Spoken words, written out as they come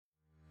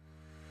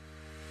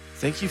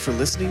Thank you for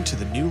listening to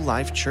the New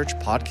Life Church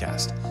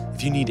podcast.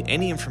 If you need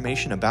any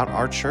information about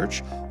our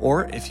church,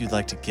 or if you'd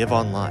like to give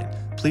online,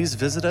 please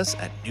visit us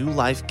at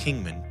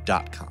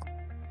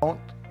newlifekingman.com.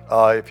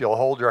 If you'll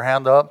hold your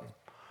hand up,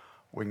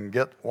 we can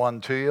get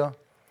one to you.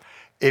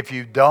 If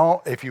you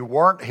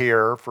weren't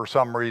here for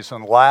some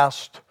reason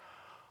last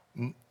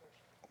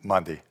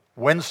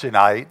Wednesday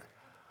night,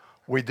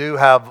 we do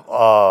have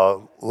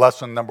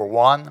lesson number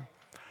 1,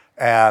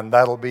 and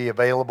that'll be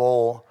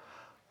available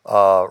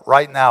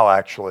right now,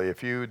 actually.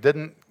 If you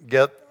didn't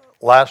get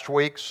last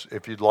week's,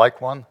 if you'd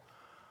like one,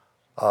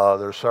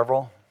 there's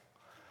several.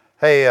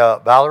 Hey,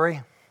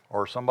 Valerie,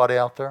 or somebody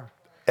out there,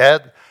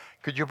 Ed,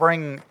 could you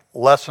bring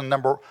lesson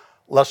number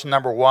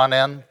 1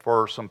 in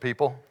for some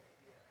people?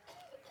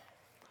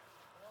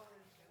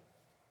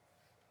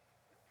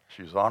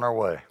 She's on her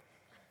way.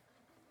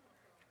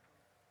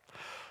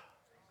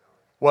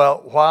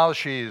 Well, while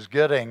she's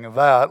getting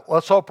that,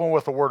 let's open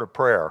with a word of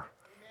prayer.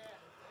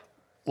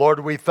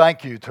 Lord, we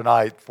thank you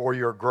tonight for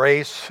your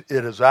grace.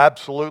 It is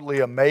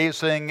absolutely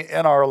amazing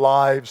in our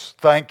lives.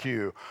 Thank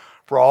you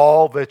for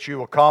all that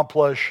you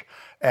accomplish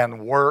and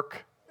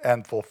work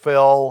and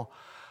fulfill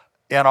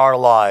in our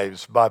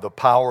lives by the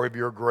power of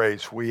your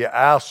grace. We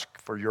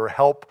ask for your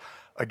help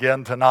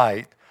again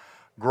tonight,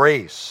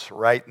 grace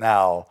right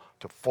now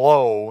to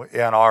flow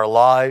in our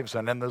lives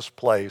and in this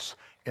place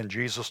in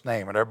Jesus'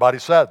 name. And everybody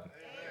said,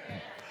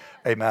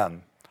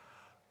 Amen.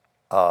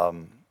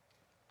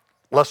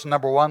 Lesson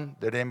number 1,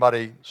 did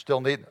anybody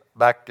still need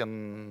back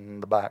in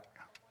the back?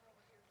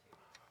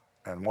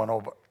 And one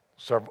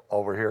several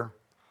over here.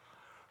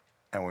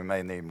 And we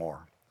may need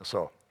more.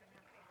 So,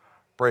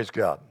 praise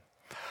God.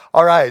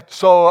 All right,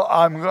 so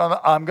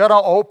I'm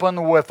gonna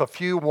open with a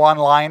few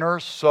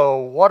one-liners. So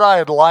what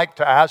I'd like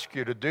to ask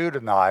you to do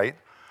tonight,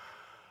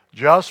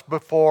 just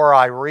before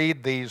I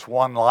read these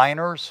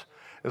one-liners,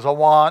 is I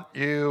want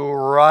you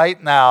right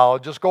now,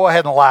 just go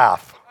ahead and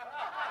laugh.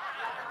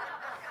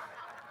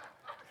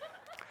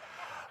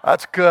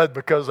 That's good,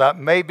 because that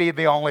may be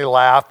the only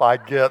laugh I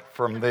get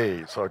from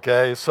these,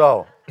 okay?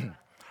 So,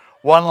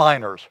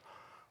 one-liners.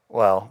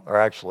 Well, or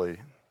actually,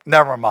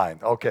 never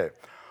mind. Okay.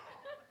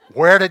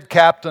 Where did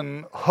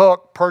Captain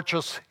Hook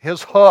purchase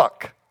his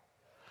hook?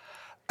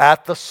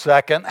 At the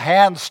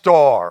second-hand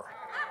store.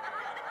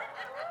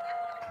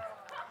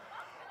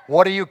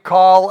 What do you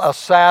call a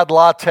sad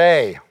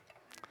latte?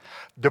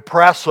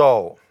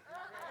 Depresso.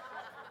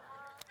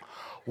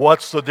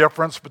 What's the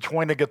difference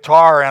between a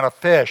guitar and a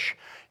fish?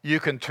 You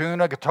can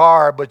tune a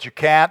guitar, but you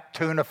can't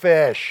tune a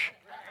fish.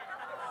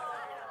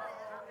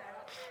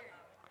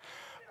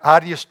 How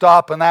do you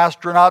stop an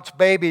astronaut's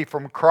baby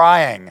from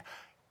crying?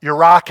 You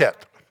rock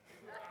it.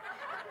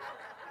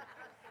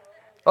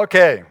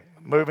 Okay,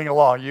 moving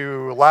along.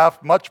 You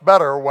laugh much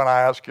better when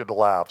I ask you to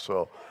laugh,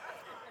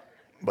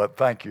 but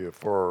thank you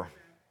for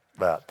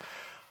that.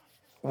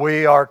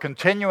 We are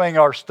continuing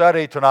our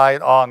study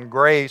tonight on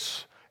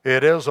grace.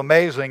 It is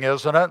amazing,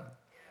 isn't it?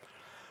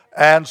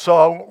 And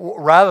so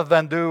rather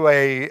than do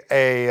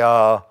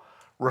a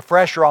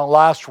refresher on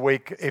last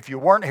week, if you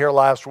weren't here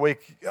last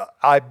week,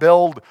 I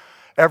build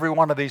every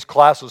one of these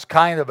classes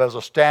kind of as a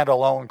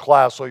standalone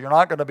class, so you're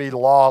not going to be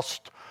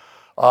lost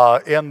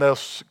in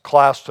this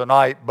class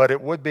tonight, but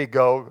it would be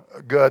good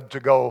to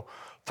go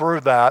through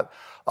that.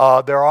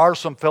 There are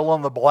some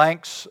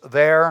fill-in-the-blanks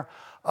there,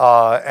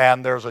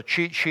 and there's a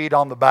cheat sheet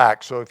on the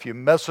back, so if you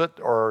miss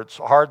it or it's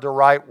hard to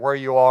write where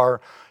you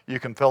are, you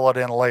can fill it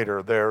in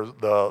later.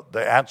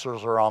 The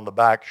answers are on the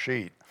back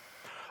sheet.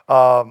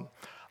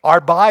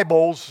 Our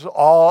Bibles,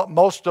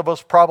 most of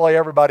us, probably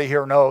everybody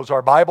here knows,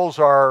 our Bibles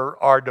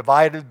are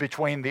divided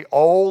between the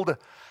Old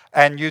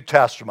and New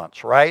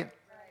Testaments, right?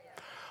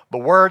 The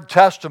word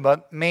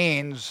testament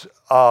means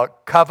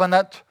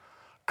covenant,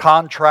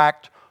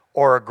 contract,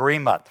 or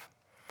agreement.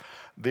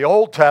 The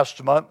Old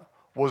Testament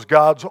was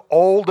God's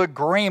old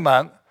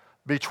agreement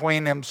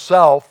between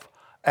himself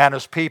and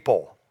his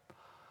people.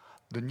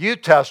 The New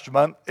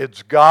Testament,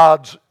 it's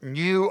God's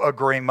new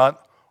agreement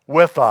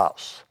with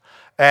us.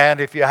 And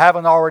if you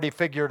haven't already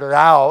figured it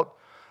out,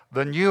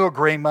 the new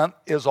agreement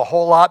is a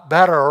whole lot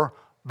better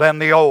than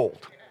the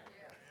old.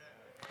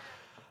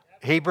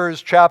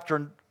 Hebrews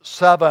chapter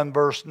 7,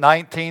 verse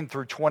 19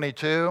 through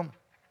 22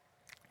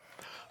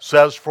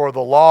 says, "For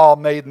the law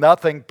made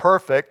nothing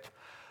perfect,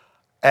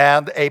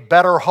 and a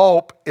better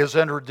hope is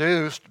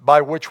introduced by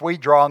which we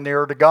draw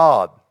near to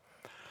God.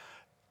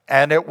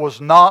 And it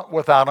was not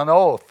without an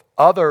oath.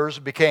 Others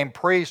became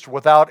priests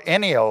without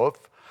any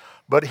oath,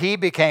 but he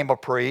became a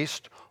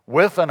priest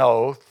with an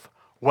oath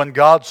when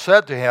God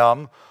said to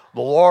him,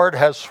 'The Lord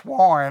has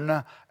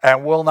sworn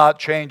and will not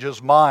change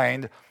his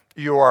mind.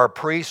 You are a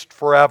priest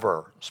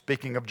forever,'"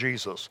 speaking of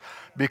Jesus.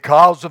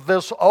 Because of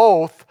this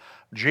oath,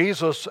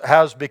 Jesus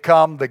has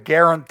become the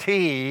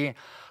guarantee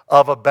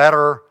of a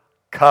better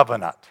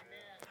covenant.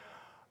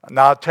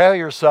 Now tell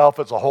yourself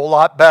it's a whole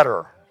lot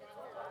better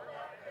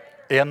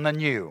in the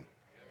new.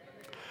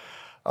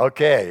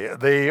 Okay,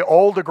 the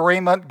old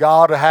agreement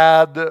God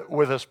had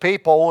with his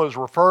people is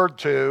referred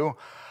to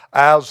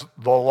as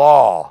the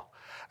law.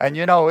 And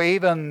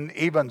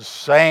even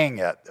saying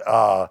it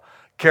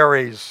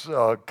carries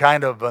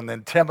kind of an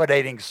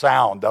intimidating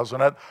sound,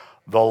 doesn't it?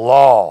 The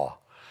law.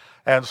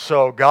 And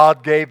so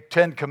God gave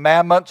 10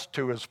 commandments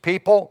to his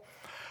people,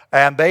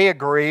 and they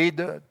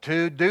agreed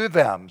to do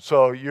them.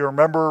 So you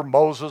remember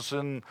Moses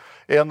in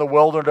the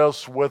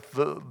wilderness with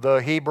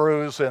the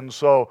Hebrews, and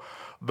so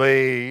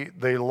the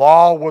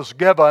law was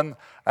given,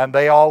 and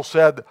they all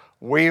said,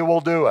 we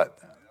will do it.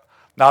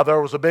 Now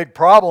there was a big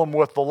problem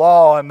with the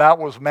law, and that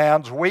was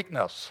man's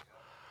weakness.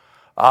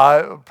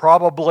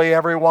 Probably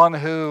everyone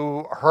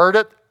who heard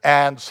it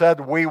and said,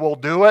 we will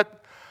do it,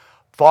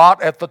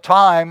 thought at the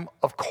time,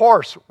 of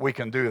course we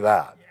can do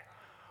that.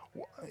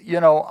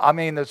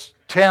 It's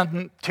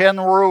 10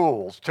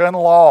 rules, 10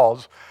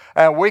 laws,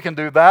 and we can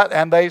do that.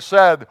 And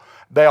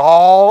they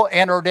all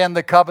entered in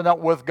the covenant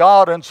with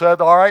God and said,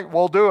 all right,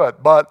 we'll do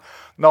it. But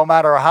no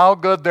matter how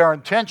good their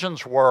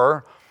intentions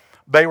were,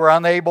 they were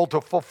unable to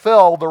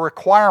fulfill the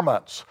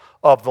requirements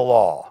of the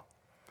law.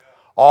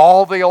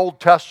 All the Old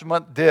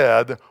Testament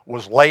did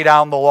was lay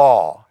down the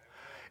law.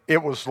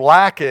 It was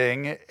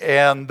lacking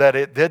in that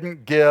it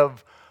didn't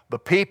give the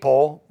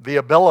people the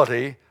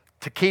ability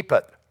to keep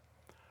it.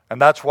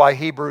 And that's why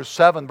Hebrews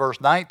 7 verse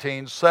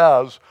 19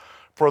 says,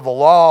 for the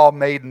law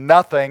made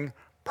nothing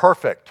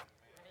perfect.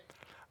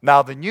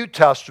 Now the New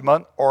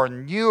Testament, or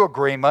new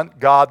agreement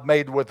God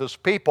made with his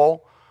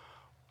people,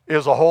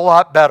 is a whole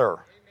lot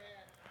better.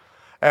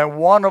 And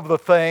one of the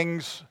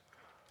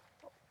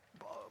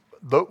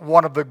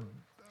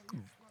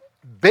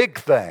big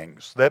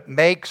things that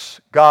makes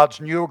God's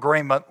new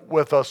agreement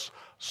with us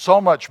so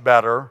much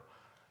better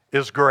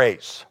is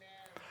grace.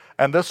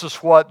 And this is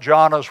what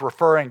John is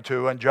referring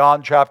to in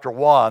John chapter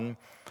 1,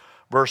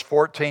 verse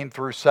 14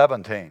 through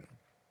 17.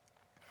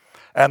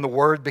 And the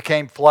Word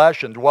became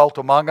flesh and dwelt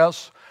among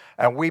us,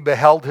 and we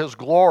beheld his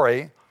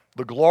glory,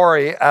 the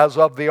glory as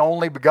of the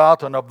only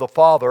begotten of the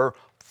Father,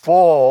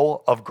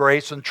 full of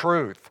grace and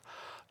truth.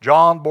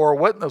 John bore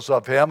witness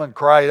of him and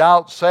cried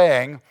out,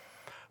 saying,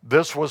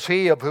 this was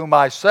he of whom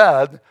I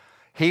said,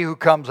 he who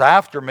comes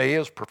after me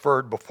is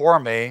preferred before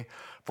me,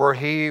 for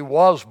he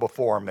was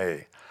before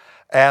me.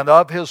 And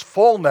of his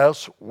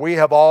fullness we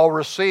have all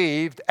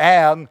received,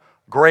 and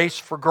grace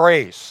for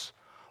grace,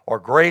 or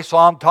grace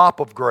on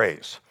top of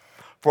grace.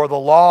 For the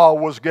law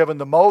was given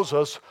to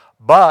Moses,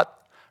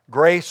 but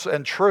grace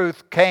and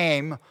truth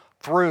came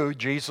through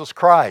Jesus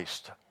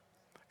Christ.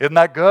 Isn't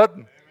that good?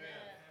 Amen.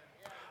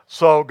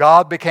 So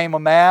God became a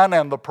man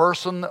in the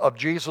person of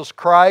Jesus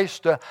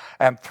Christ,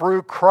 and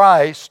through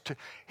Christ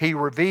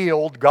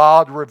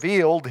God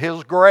revealed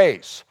his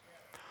grace.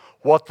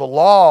 What the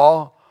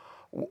law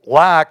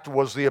lacked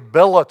was the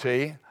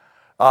ability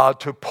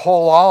to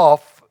pull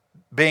off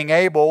being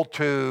able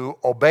to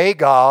obey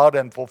God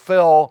and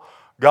fulfill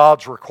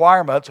God's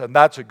requirements, and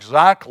that's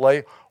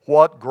exactly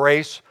what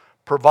grace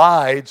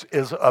provides,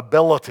 is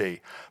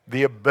ability.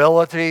 The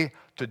ability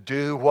to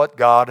do what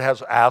God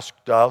has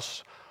asked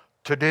us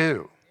to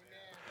do.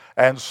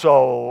 And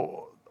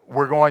so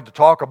we're going to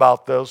talk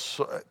about this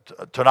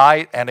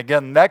tonight, and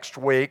again next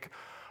week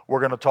we're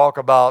going to talk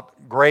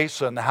about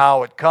grace and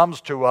how it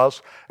comes to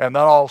us, and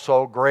then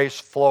also grace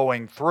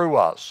flowing through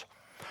us.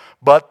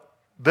 But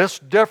this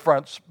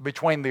difference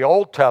between the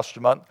Old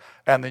Testament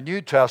and the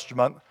New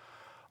Testament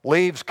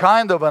leaves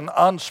kind of an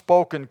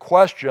unspoken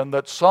question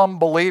that some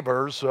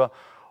believers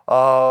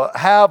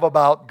have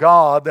about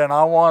God, and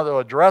I want to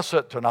address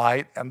it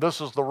tonight. And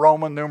this is the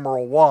Roman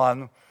numeral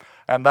 1,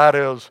 and that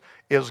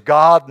is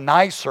God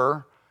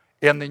nicer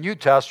in the New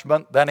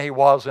Testament than he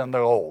was in the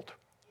Old?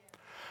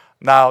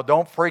 Now,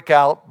 don't freak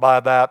out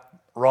by that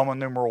Roman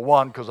numeral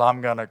 1, because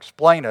I'm going to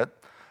explain it,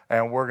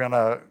 and we're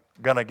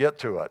going to get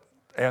to it.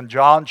 In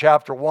John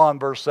chapter 1,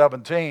 verse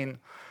 17,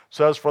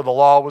 says, for the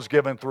law was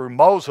given through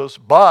Moses,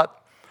 but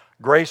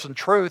grace and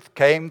truth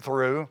came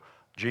through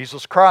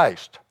Jesus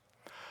Christ.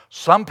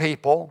 Some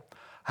people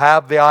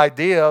have the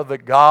idea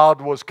that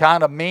God was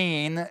kind of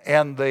mean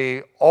in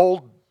the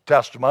Old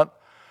Testament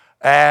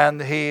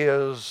and he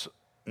is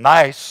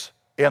nice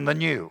in the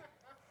New.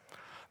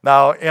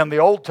 Now, in the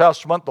Old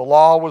Testament, the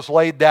law was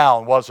laid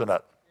down, wasn't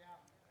it?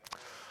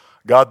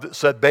 God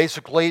said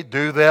basically,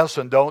 do this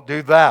and don't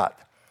do that.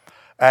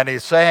 And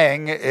he's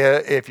saying,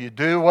 if you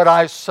do what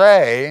I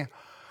say,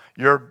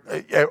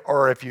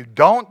 or if you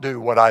don't do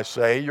what I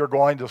say, you're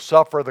going to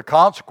suffer the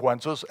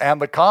consequences,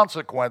 and the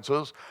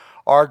consequences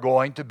are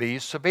going to be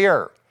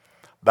severe.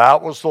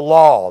 That was the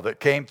law that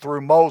came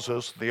through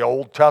Moses, the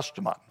Old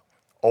Testament,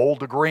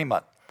 Old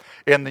Agreement.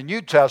 In the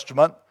New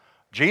Testament,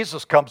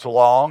 Jesus comes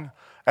along,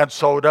 and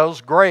so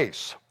does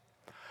grace.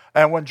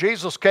 And when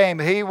Jesus came,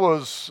 he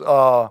was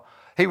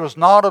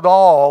not at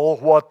all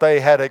what they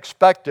had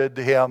expected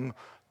him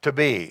to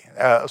be,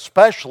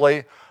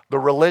 especially the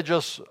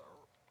religious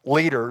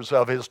leaders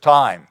of his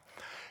time.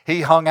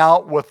 He hung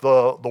out with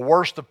the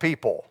worst of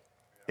people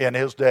in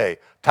his day,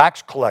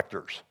 tax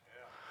collectors.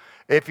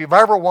 If you've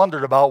ever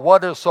wondered about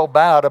what is so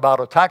bad about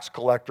a tax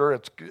collector,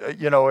 it's,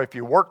 if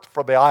you worked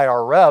for the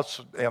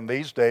IRS in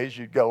these days,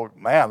 you'd go,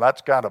 man,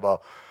 that's kind of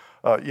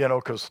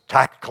because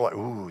tax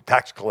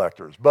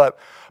collectors. But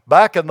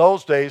back in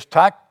those days,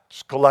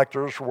 tax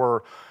collectors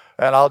were,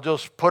 and I'll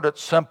just put it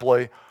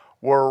simply,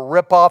 were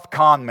rip-off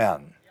con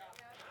men.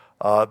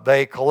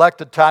 They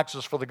collected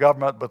taxes for the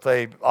government, but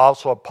they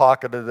also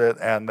pocketed it,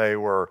 and they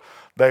were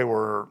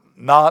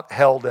not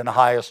held in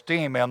high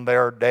esteem in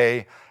their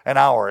day and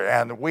hour.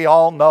 And we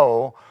all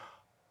know,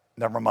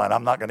 never mind,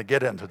 I'm not going to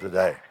get into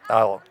today.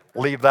 I'll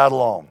leave that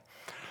alone.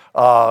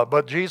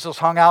 But Jesus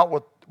hung out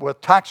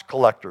with tax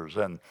collectors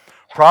and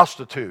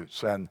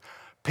prostitutes and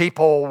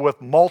people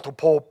with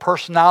multiple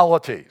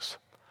personalities.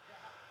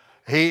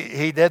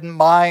 He didn't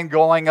mind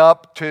going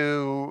up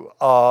to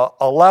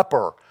a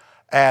leper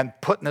and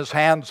putting his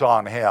hands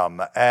on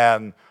him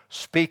and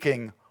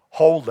speaking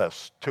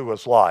wholeness to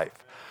his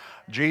life.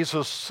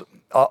 Jesus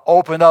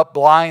opened up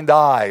blind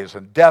eyes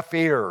and deaf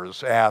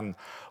ears and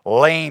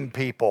lame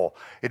people.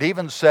 It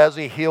even says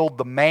he healed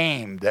the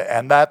maimed,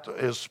 and that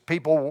is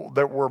people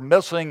that were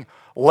missing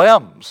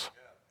limbs.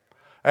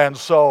 And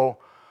so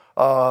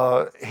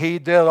he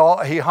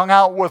hung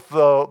out with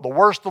the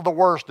worst of the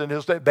worst in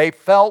his day. They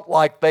felt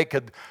like they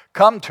could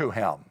come to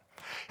him.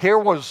 Here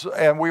was,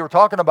 and we were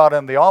talking about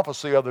in the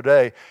office the other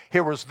day,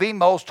 here was the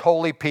most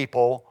holy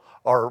people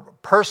or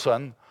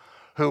person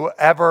who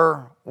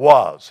ever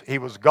was. He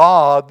was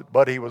God,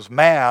 but he was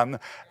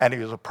man, and he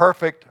was a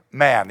perfect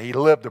man. He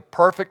lived a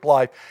perfect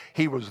life.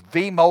 He was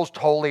the most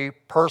holy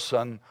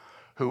person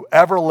who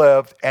ever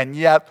lived, and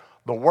yet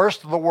the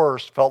worst of the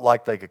worst felt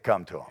like they could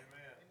come to him.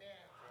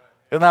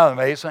 Isn't that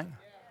amazing?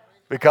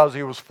 Because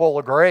he was full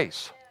of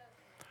grace.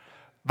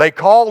 They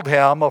called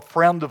him a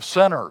friend of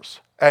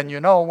sinners. And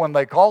when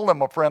they called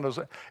him a friend of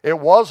sinners, it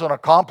wasn't a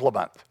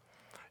compliment.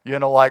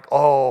 Like,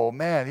 oh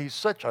man, he's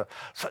such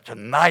a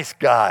nice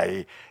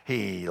guy.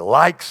 He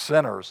likes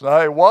sinners. No,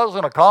 it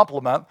wasn't a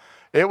compliment.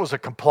 It was a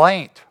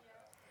complaint.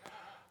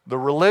 The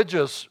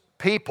religious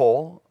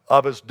people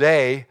of his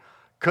day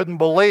couldn't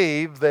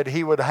believe that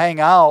he would hang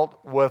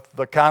out with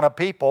the kind of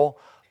people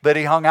that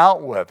he hung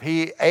out with.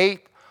 He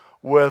ate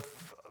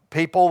with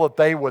people that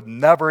they would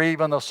never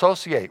even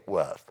associate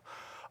with.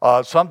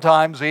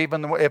 Sometimes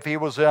even if he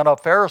was in a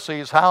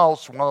Pharisee's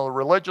house, one of the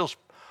religious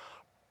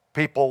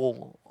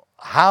people's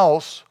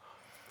house,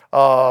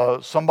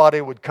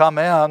 somebody would come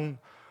in.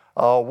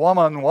 A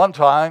woman one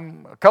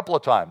time, a couple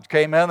of times,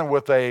 came in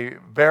with a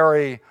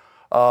very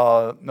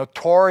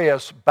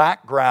notorious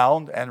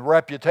background and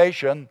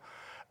reputation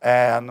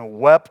and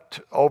wept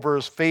over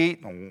his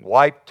feet and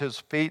wiped his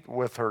feet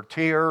with her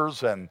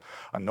tears and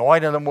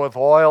anointed him with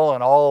oil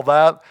and all of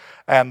that.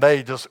 And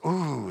they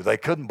they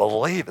couldn't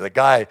believe it.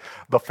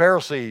 The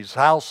Pharisee's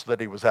house that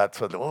he was at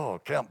said, I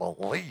can't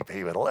believe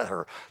he would let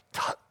her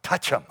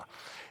touch him.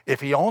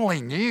 If he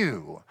only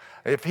knew,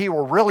 if he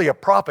were really a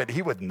prophet,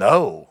 he would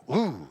know.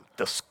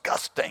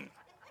 Disgusting.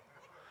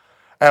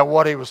 And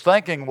what he was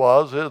thinking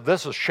was,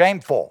 this is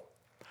shameful.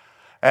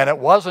 And it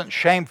wasn't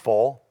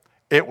shameful,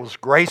 it was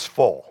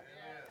graceful.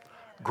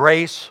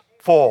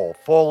 Graceful,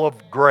 full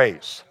of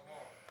grace.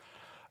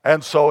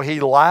 And so he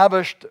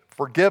lavished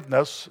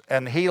forgiveness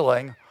and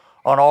healing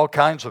on all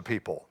kinds of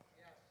people.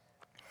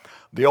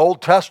 The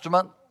Old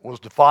Testament was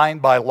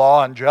defined by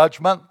law and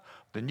judgment.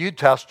 The New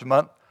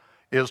Testament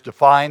is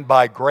defined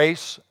by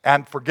grace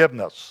and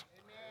forgiveness.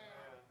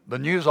 The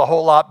New's a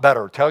whole lot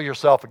better. Tell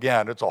yourself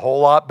again, it's a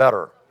whole lot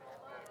better.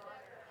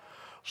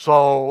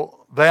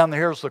 So then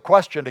here's the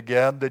question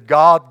again. Did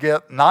God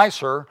get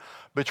nicer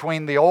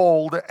between the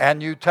Old and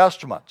New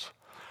Testaments?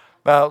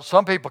 Now,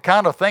 some people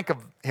kind of think of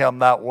him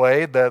that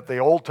way, that the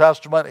Old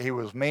Testament, he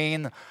was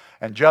mean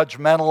and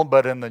judgmental,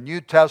 but in the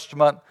New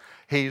Testament,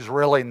 he's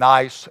really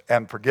nice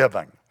and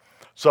forgiving.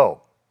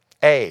 So,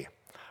 A,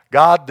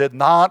 God did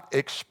not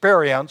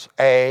experience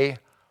a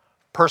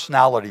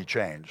personality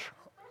change.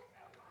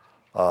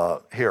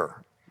 Here,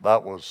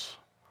 that was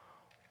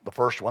the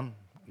first one,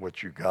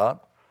 which you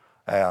got,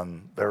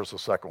 and there's the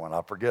second one.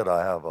 I forget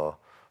I have a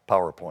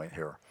PowerPoint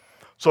here.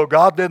 So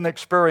God didn't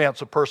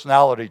experience a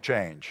personality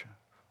change.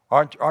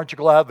 Aren't you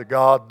glad that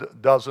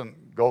God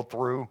doesn't go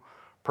through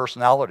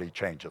personality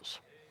changes?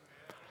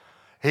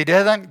 He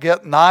didn't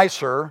get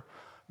nicer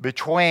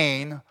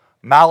between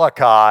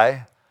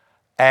Malachi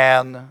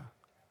and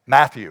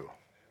Matthew.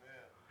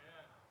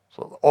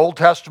 So the Old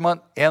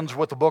Testament ends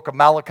with the book of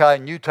Malachi,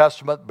 New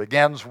Testament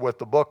begins with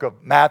the book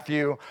of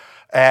Matthew.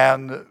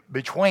 And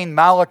between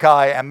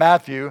Malachi and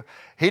Matthew,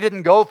 he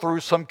didn't go through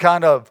some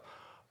kind of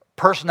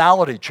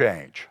personality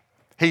change.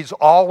 He's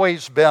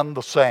always been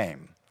the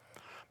same.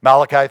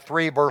 Malachi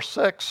 3 verse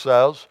 6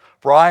 says,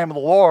 "For I am the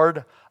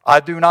Lord,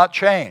 I do not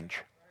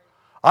change."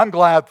 I'm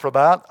glad for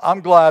that. I'm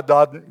glad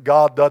that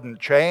God doesn't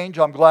change.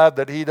 I'm glad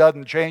that he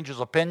doesn't change his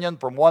opinion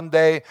from one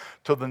day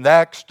to the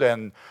next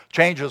and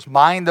change his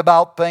mind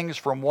about things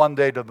from one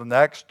day to the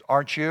next.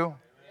 Aren't you?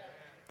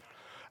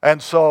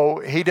 And so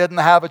he didn't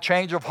have a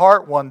change of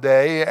heart one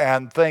day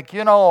and think,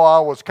 I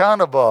was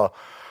kind of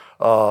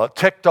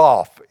ticked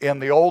off in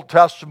the Old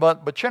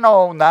Testament, but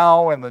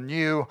now in the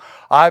New,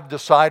 I've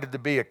decided to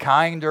be a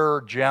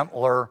kinder,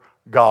 gentler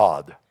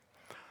God.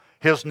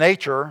 His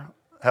nature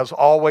has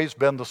always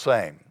been the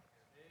same.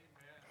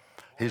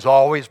 He's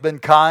always been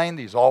kind.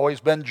 He's always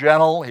been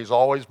gentle. He's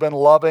always been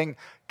loving,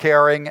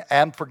 caring,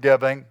 and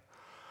forgiving.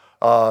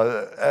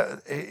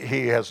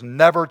 He has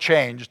never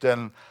changed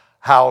in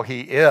how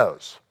he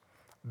is.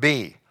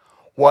 B,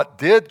 what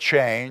did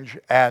change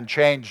and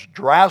change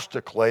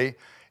drastically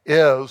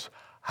is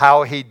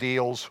how he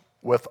deals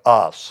with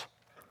us.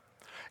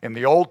 In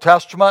the Old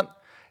Testament,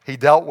 he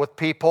dealt with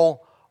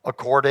people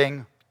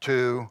according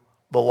to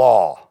the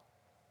law.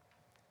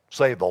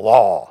 Say the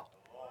law.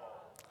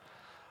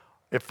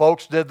 If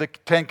folks did the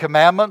Ten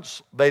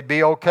Commandments, they'd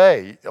be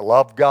okay.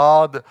 Love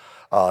God,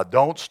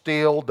 don't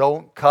steal,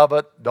 don't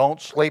covet, don't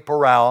sleep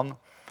around.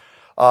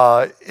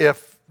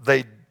 If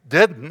they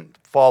didn't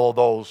follow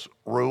those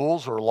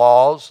rules or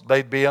laws,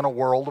 they'd be in a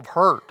world of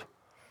hurt.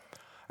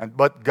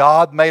 But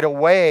God made a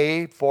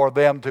way for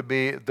them to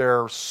be,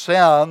 their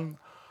sin,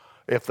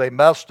 if they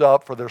messed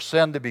up, for their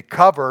sin to be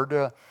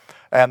covered,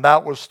 and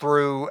that was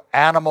through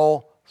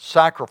animal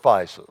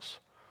sacrifices.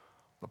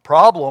 The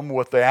problem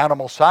with the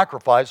animal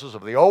sacrifices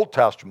of the Old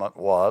Testament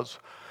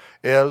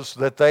is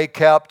that they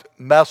kept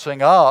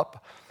messing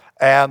up,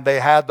 and they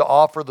had to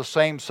offer the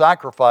same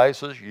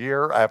sacrifices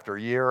year after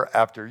year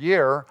after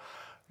year.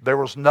 There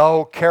was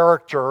no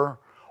character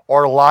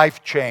or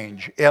life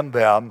change in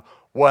them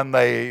when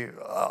they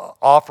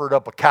offered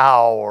up a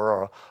cow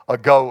or a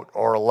goat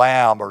or a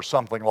lamb or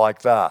something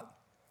like that.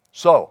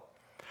 So,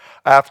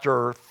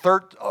 after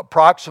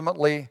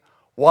approximately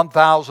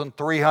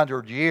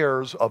 1,300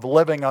 years of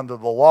living under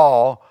the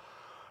law,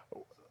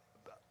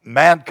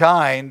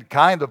 mankind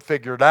kind of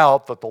figured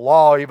out that the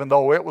law, even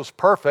though it was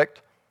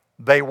perfect,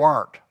 they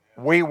weren't.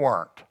 We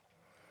weren't.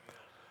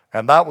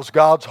 And that was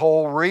God's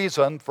whole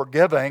reason for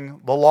giving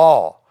the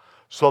law,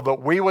 so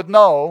that we would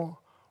know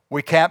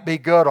we can't be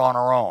good on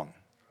our own.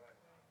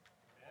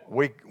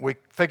 We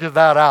figured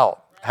that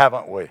out,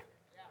 haven't we?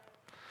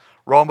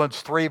 Romans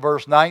 3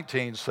 verse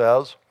 19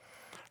 says,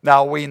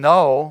 now we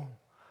know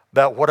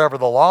that whatever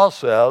the law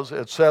says,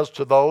 it says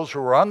to those who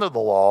are under the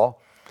law,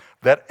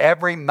 that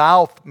every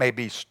mouth may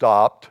be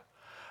stopped,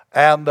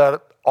 and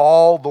that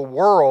all the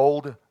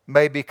world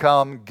may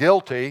become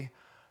guilty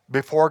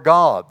before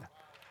God.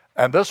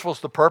 And this was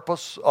the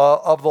purpose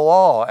of the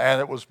law,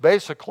 and it was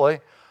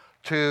basically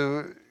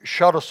to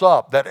shut us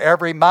up, that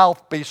every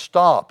mouth be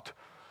stopped.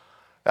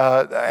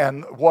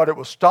 And what it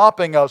was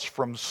stopping us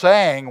from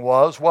saying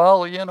was,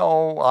 well, you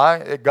know,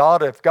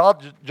 if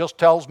God just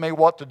tells me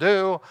what to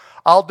do,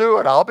 I'll do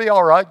it. I'll be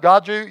all right.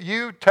 God,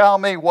 you tell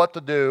me what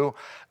to do,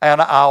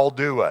 and I'll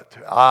do it.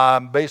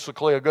 I'm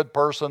basically a good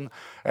person,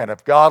 and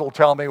if God will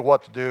tell me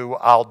what to do,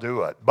 I'll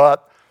do it.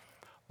 But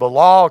the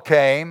law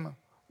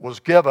was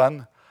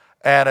given,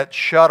 and it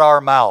shut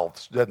our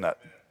mouths, didn't it?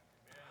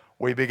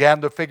 We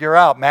began to figure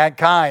out,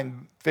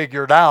 mankind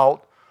figured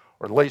out,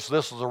 or at least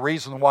this is the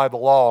reason why the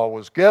law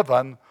was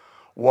given,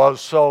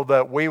 was so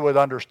that we would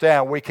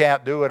understand we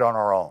can't do it on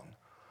our own.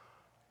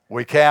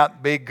 We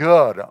can't be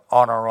good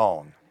on our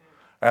own.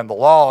 And the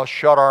law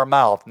shut our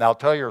mouth. Now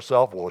tell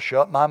yourself, well,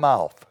 shut my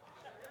mouth.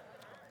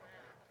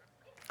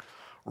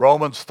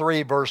 Romans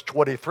 3 verse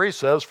 23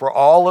 says, for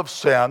all have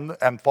sinned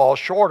and fall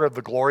short of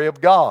the glory of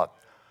God.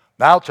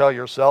 Now tell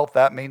yourself,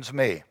 that means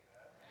me.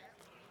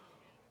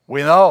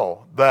 We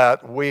know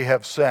that we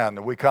have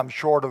sinned. We come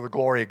short of the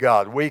glory of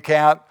God. We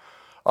can't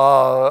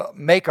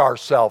make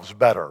ourselves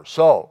better.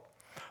 So,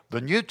 the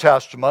New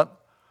Testament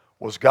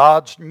was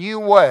God's new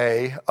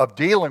way of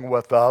dealing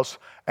with us,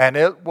 and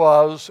it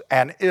was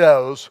and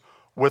is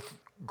with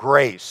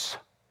grace.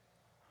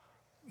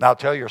 Now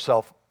tell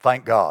yourself,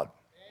 thank God.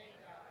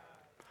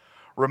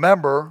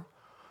 Remember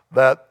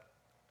that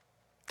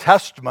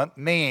testament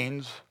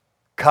means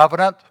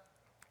covenant,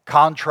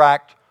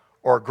 contract,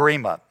 or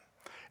agreement.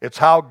 It's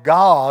how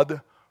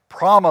God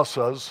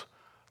promises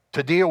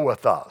to deal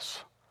with us.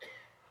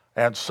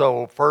 And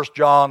so 1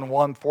 John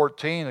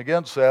 1:14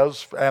 again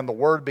says, and the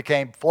Word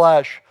became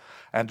flesh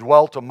and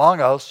dwelt among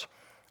us,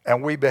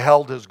 and we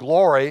beheld His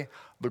glory,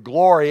 the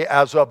glory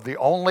as of the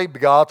only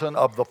begotten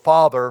of the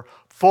Father,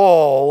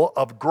 full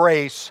of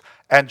grace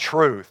and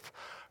truth.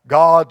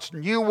 God's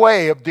new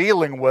way of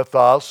dealing with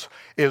us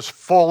is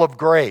full of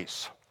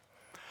grace.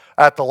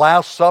 At the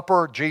Last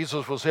Supper,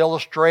 Jesus was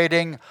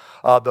illustrating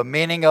the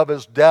meaning of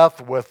His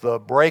death with the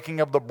breaking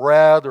of the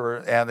bread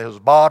and His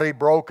body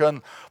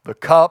broken. The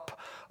cup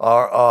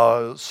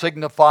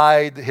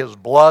signified His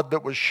blood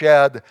that was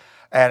shed.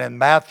 And in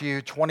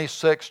Matthew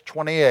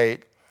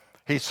 26:28,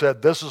 He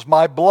said, this is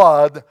my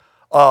blood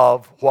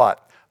of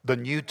what? The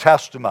New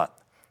Testament,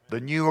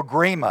 the new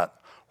agreement,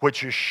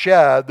 which is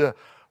shed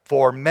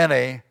for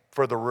many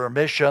for the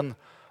remission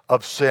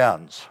of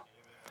sins.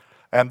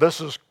 And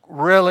this is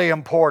really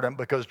important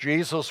because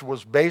Jesus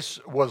was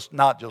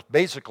not just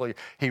basically,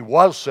 He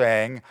was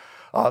saying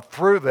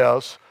through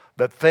this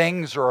that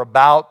things are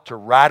about to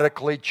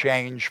radically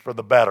change for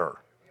the better.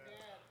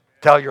 Amen.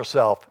 Tell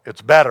yourself,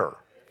 it's better.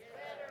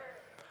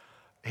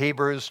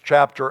 Hebrews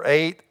chapter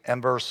 8 and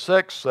verse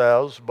 6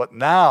 says, but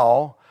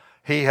now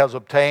He has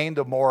obtained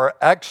a more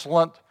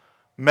excellent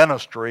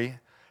ministry,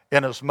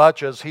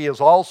 inasmuch as He is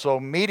also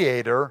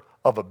mediator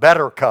of a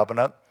better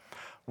covenant,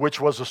 which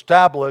was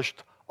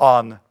established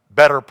on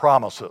better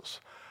promises.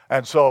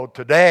 And so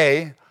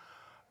today,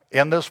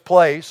 in this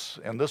place,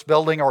 in this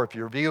building, or if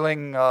you're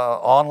viewing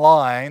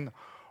online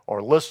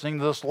or listening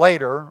to this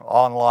later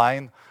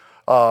online,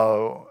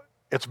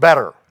 it's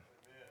better.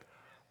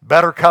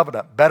 Better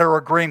covenant, better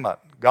agreement.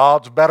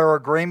 God's better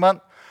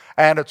agreement,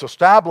 and it's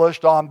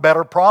established on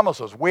better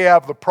promises. We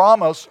have the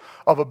promise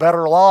of a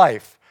better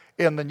life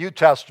in the New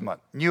Testament,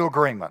 new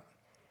agreement.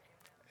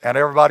 And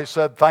everybody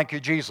said, thank you,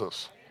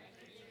 Jesus.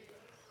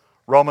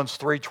 Romans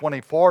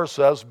 3:24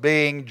 says,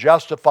 being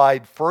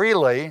justified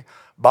freely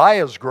by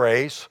His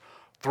grace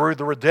through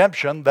the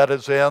redemption that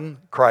is in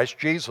Christ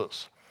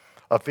Jesus.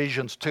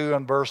 Ephesians 2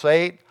 and verse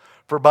 8,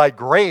 for by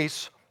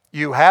grace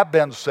you have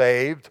been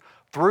saved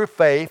through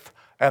faith,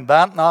 and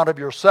that not of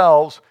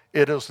yourselves,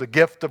 it is the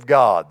gift of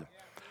God.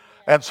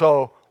 And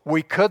so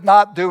we could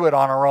not do it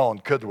on our own,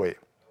 could we?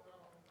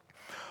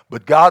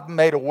 But God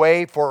made a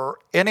way for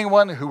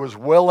anyone who was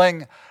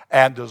willing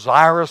and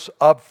desirous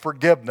of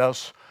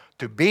forgiveness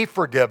to be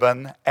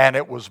forgiven, and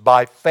it was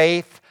by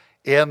faith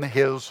in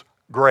His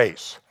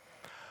grace.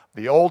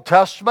 The Old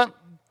Testament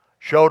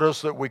showed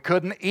us that we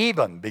couldn't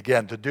even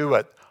begin to do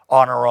it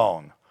on our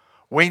own.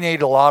 We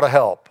need a lot of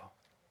help.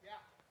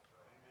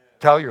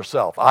 Tell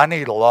yourself, I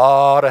need a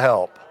lot of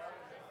help.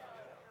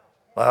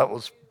 That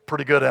was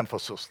pretty good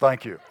emphasis.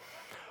 Thank you.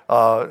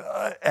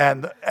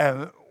 And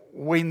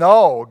we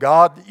know,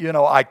 God,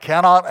 I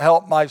cannot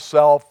help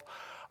myself.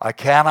 I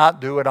cannot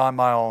do it on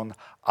my own.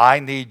 I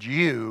need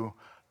you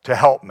to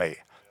help me.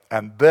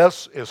 And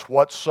this is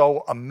what's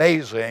so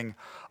amazing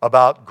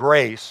about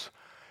grace,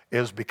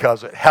 is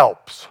because it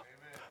helps.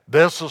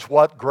 This is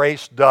what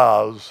grace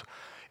does.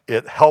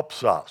 It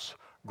helps us.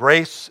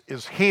 Grace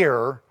is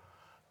here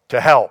to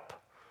help.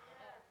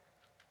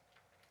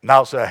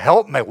 Now say,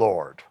 help me,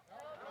 Lord.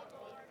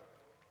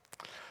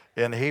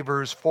 In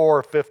Hebrews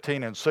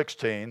 4:15 and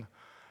 16,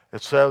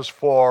 it says,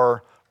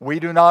 for we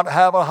do not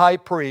have a high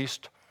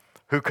priest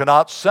who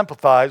cannot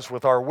sympathize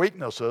with our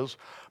weaknesses,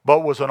 but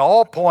was in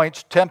all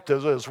points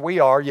tempted as we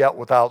are, yet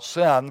without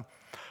sin.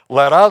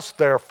 Let us,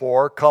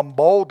 therefore, come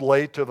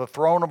boldly to the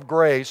throne of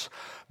grace,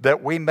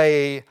 that we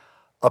may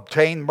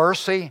obtain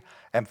mercy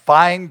and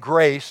find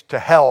grace to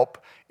help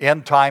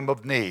in time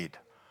of need.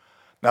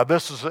 Now,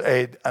 this is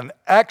an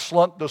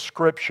excellent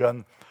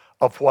description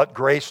of what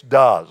grace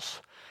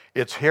does.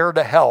 It's here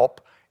to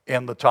help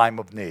in the time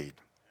of need.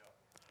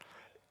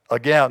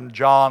 Again,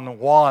 John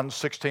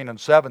 1:16 and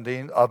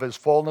 17, of His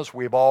fullness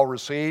we've all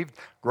received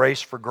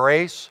grace for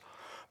grace.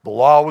 The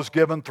law was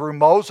given through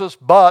Moses,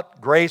 but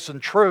grace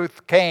and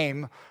truth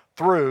came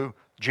through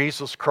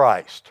Jesus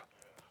Christ.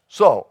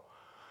 So,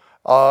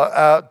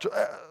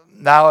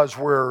 now as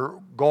we're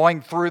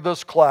going through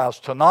this class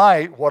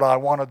tonight, what I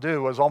want to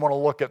do is I want to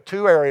look at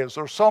two areas.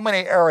 There's so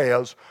many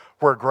areas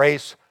where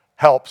grace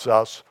helps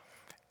us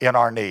in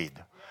our need.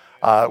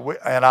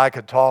 And I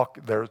could talk,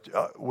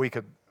 we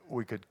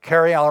could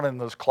carry on in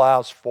this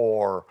class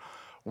for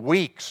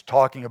weeks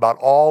talking about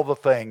all the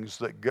things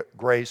that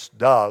grace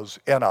does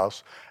in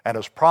us and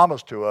has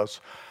promised to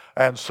us.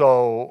 And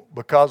so,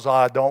 because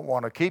I don't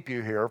want to keep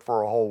you here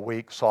for a whole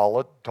week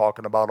solid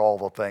talking about all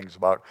the things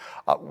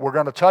we're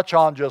going to touch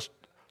on just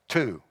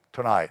two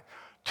tonight.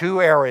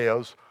 Two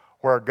areas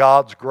where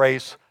God's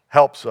grace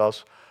helps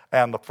us.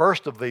 And the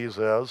first of these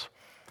is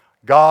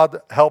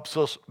God helps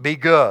us be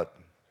good.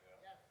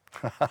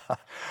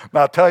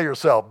 Now tell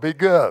yourself, be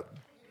good.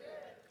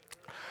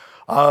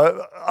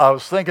 I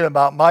was thinking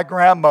about my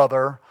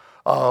grandmother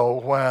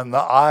when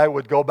I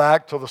would go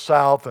back to the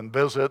South and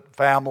visit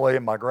family.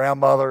 And my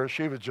grandmother,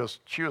 she was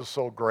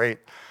so great,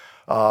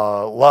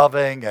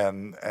 loving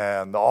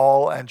and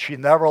all. And she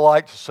never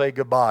liked to say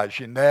goodbye.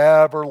 She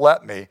never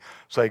let me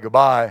say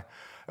goodbye.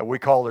 And we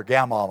called her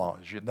Grandmama.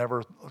 She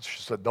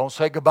said, don't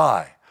say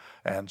goodbye.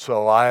 And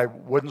so I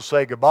wouldn't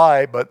say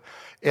goodbye. But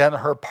in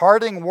her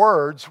parting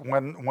words,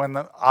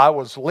 when I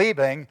was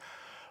leaving,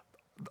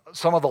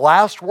 some of the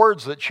last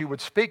words that she would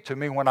speak to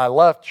me when I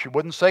left, she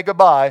wouldn't say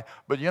goodbye,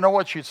 but you know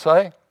what she'd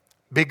say?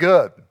 Be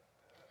good.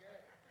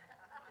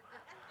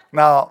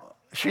 Now,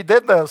 she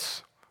did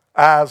this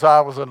as I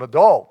was an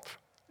adult,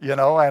 and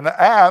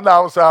I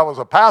was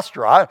a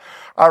pastor. I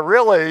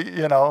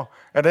really, and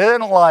it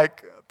isn't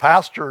like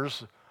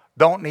pastors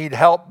don't need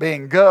help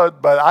being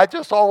good, but I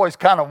just always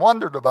kind of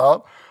wondered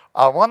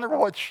I wonder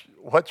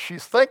what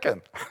she's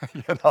thinking,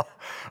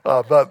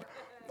 but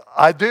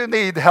I do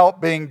need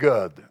help being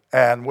good.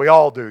 And we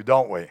all do,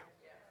 don't we?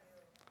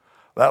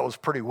 That was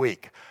pretty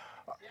weak.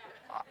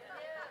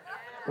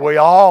 We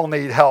all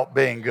need help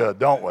being good,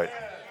 don't we?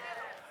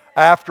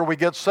 After we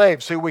get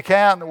saved. See, we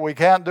can't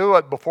do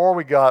it before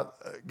we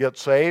get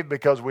saved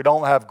because we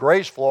don't have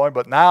grace flowing.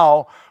 But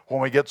now, when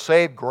we get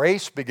saved,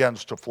 grace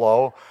begins to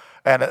flow,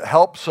 and it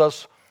helps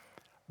us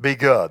be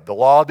good. The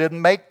law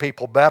didn't make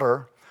people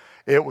better.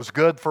 It was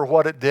good for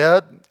what it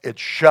did. It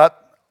shut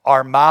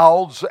our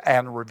mouths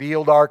and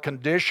revealed our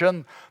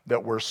condition,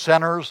 that we're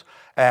sinners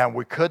and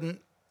we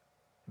couldn't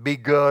be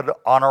good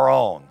on our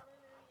own.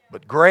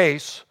 But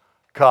grace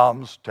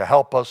comes to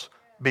help us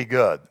be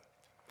good.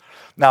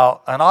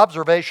 Now, an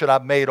observation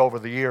I've made over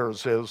the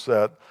years is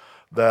that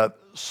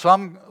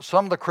some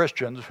of the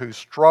Christians who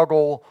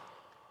struggle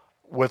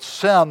with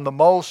sin the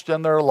most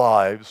in their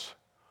lives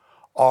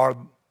are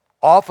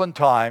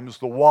oftentimes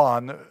the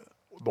ones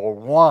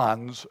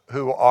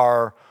who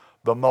are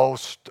the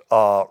most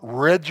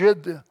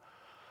rigid,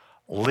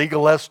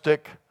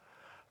 legalistic,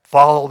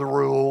 follow the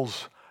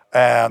rules,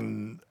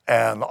 and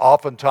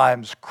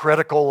oftentimes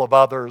critical of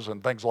others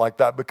and things like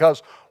that,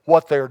 because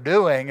what they're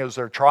doing is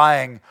they're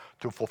trying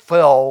to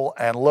fulfill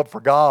and live for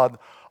God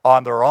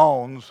on their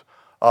own.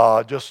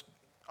 I'm just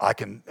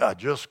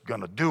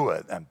going to do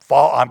it, and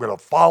I'm going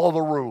to follow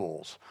the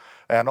rules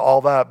and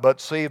all that.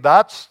 But see,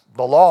 that's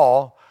the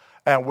law,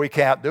 and we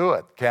can't do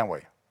it, can we,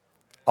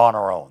 on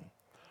our own?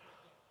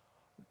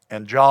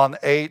 In John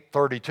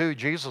 8:32,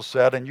 Jesus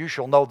said, "And you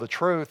shall know the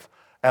truth,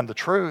 and the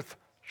truth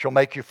shall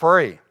make you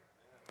free."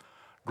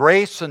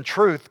 Grace and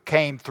truth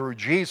came through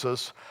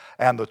Jesus,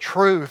 and the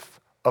truth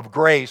of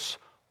grace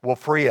will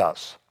free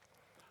us.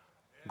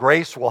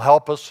 Grace will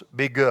help us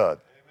be good.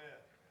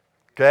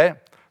 Okay?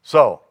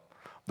 So,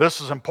 this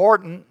is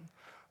important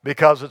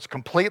because it's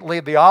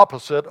completely the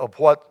opposite of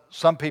what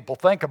some people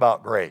think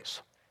about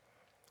grace,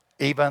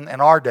 even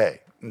in our day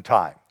and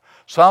time.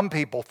 Some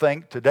people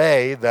think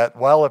today that,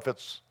 well, if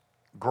it's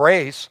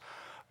grace,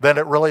 then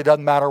it really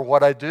doesn't matter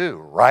what I do,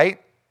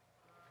 right?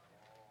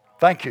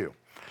 Thank you.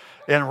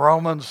 In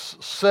Romans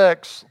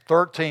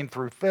 6:13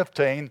 through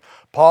 15,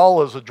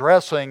 Paul is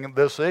addressing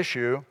this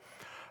issue,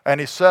 and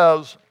he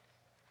says,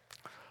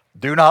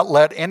 "Do not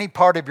let any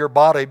part of your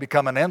body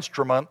become an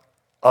instrument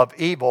of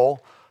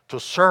evil to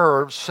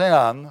serve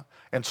sin.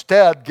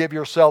 Instead, give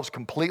yourselves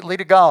completely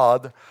to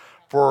God,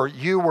 for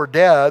you were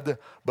dead,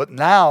 but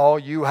now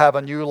you have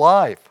a new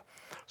life.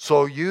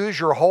 So use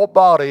your whole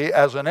body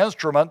as an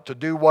instrument to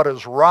do what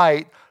is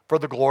right for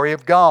the glory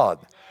of God.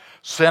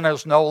 Sin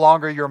is no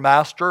longer your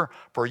master,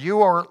 for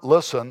you are,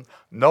 listen,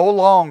 no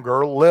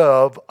longer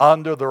live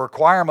under the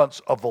requirements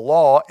of the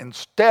law.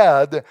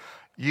 Instead,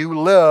 you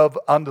live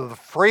under the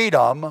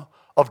freedom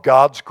of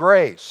God's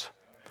grace."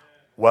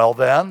 Well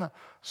then,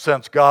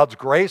 since God's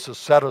grace has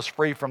set us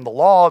free from the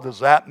law, does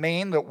that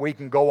mean that we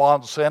can go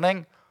on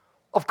sinning?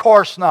 Of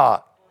course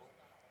not.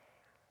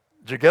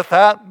 Did you get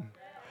that?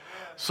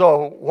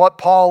 So what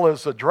Paul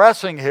is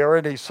addressing here,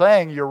 and he's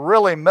saying you're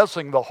really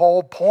missing the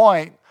whole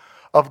point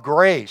of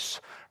grace.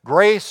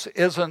 Grace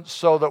isn't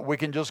so that we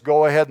can just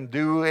go ahead and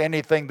do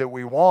anything that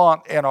we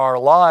want in our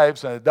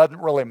lives, and it doesn't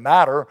really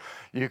matter.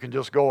 You can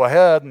just go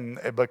ahead, and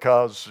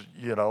because,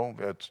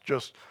 it's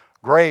just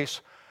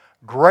grace.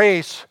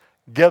 Grace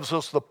gives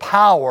us the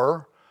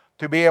power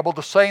to be able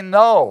to say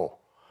no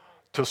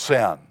to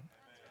sin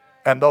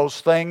and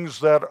those things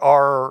that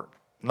are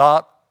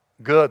not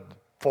good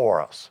for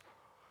us.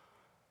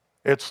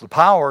 It's the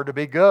power to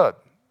be good.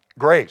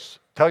 Grace.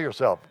 Tell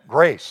yourself,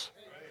 grace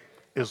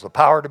is the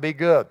power to be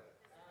good.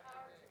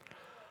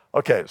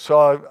 Okay,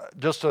 so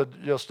just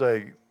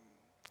an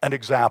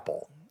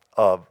example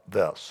of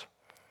this.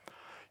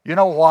 You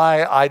know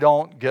why I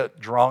don't get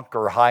drunk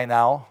or high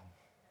now?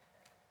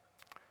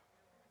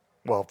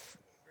 Well,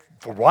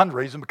 for one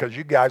reason, because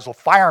you guys will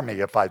fire me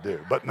if I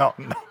do. But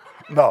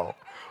no,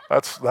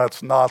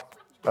 that's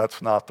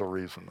not the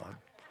reason.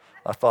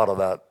 I thought of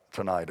that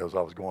tonight as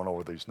I was going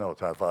over these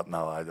notes. I thought,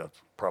 no, I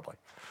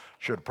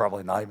should have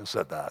probably not even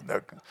said that.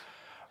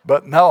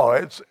 But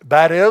no,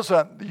 that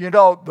isn't.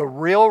 The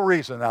real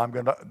reason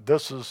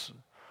this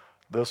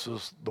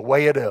is the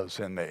way it is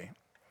in me.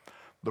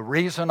 The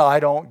reason I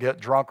don't get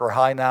drunk or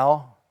high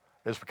now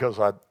is because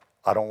I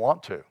don't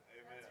want to.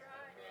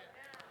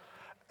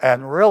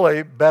 And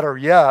really, better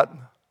yet,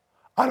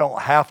 I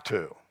don't have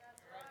to.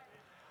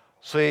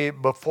 See,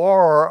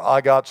 before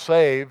I got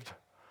saved,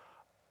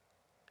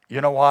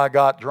 you know why I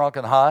got drunk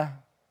and high?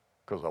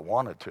 Because I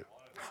wanted to.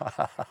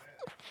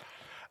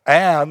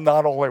 And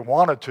not only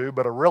wanted to,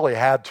 but I really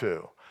had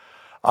to.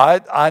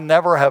 I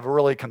never have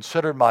really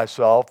considered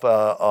myself.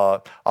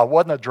 I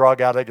wasn't a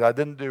drug addict. I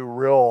didn't do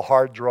real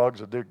hard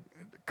drugs. I did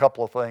a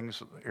couple of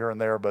things here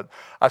and there, but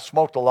I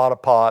smoked a lot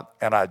of pot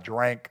and I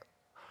drank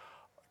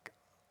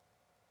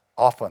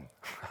often.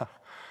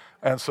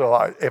 And so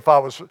if I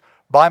was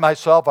by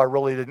myself, I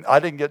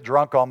didn't get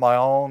drunk on my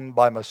own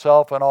by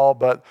myself and all,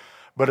 but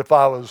if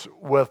I was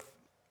with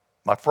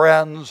my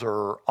friends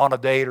or on a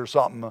date or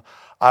something,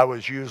 I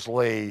was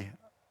usually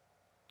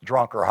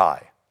drunk or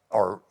high,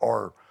 or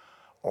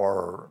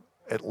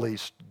at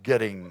least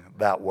getting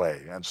that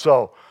way. And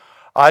so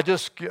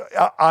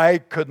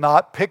I could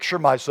not picture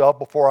myself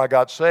before I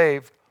got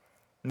saved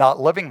not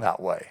living that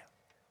way.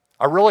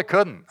 I really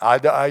couldn't.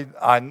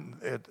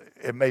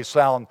 It may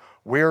sound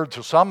weird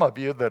to some of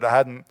you that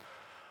hadn't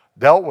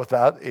dealt with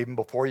that even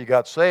before you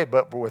got saved,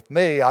 but with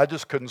me, I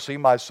just couldn't see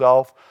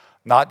myself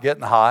not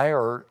getting high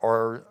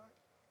or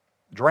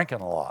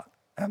drinking a lot.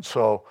 And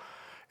so,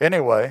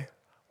 anyway,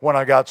 when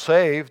I got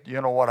saved,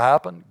 you know what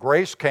happened?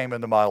 Grace came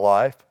into my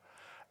life,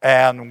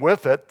 and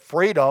with it,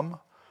 freedom.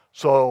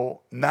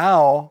 So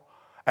now,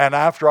 and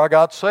after I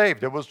got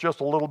saved, it was just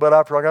a little bit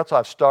after I got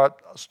saved, I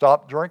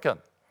stopped drinking.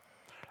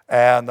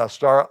 and I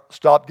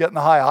stopped getting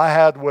high. I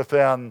had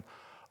within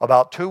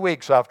about 2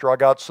 weeks after I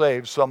got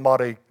saved,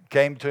 somebody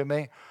came to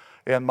me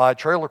in my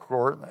trailer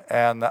court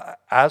and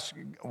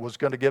was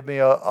going to give me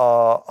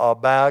a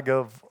bag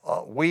of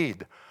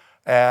weed.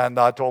 And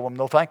I told them,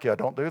 no, thank you. I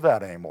don't do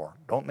that anymore.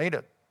 Don't need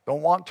it.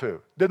 Don't want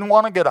to. Didn't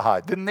want to get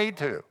high. Didn't need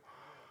to.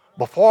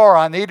 Before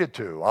I needed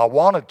to. I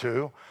wanted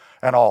to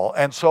and all.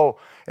 And so,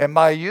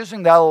 by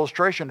using that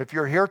illustration, if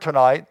you're here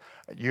tonight,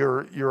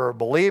 you're a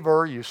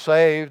believer, you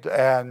saved,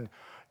 and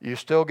you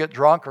still get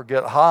drunk or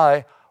get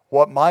high,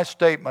 what my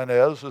statement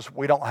is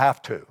we don't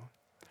have to.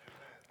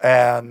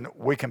 And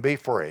we can be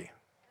free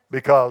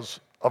because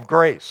of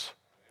grace.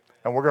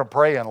 And we're going to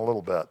pray in a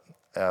little bit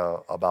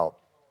about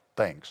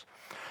things.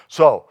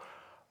 So,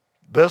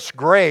 this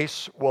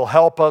grace will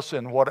help us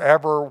in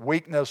whatever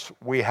weakness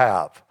we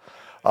have.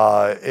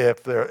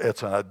 If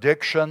it's an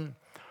addiction,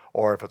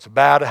 or if it's a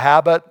bad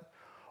habit,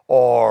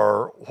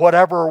 or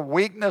whatever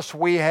weakness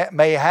we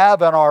may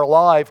have in our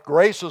life,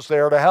 grace is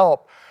there to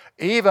help,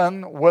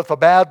 even with a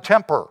bad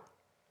temper.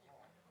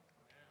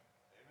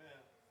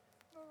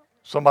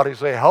 Somebody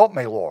say, help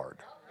me, Lord.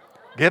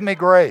 Give me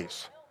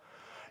grace.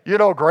 You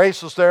know,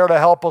 grace is there to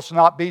help us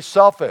not be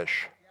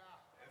selfish.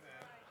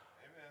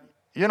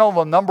 You know,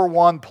 the number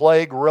one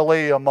plague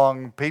really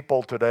among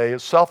people today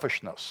is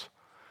selfishness.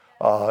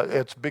 We're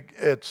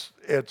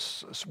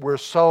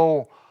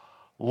so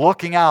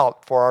looking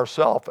out for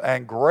ourselves,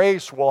 and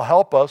grace will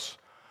help us.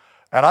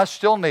 And I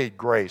still need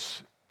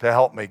grace to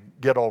help me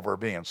get over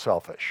being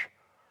selfish.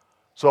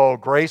 So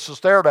grace is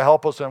there to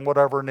help us in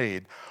whatever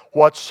need.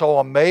 What's so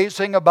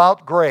amazing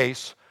about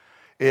grace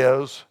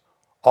is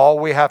all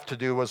we have to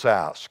do is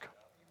ask.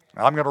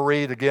 I'm going to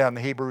read again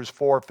Hebrews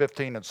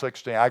 4:15 and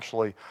 16.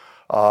 Actually,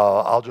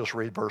 I'll just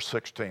read verse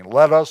 16.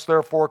 Let us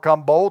therefore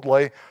come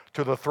boldly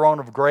to the throne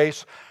of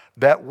grace,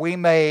 that we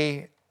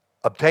may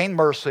obtain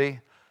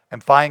mercy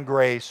and find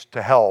grace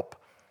to help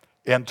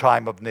in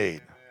time of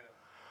need.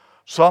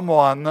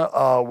 Someone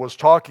was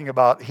talking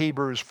about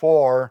Hebrews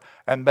 4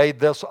 and made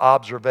this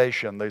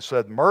observation. They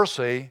said,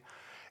 mercy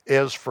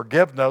is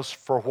forgiveness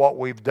for what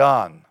we've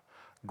done.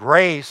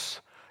 Grace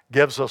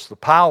gives us the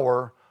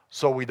power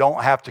so we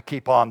don't have to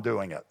keep on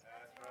doing it.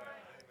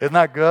 Isn't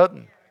that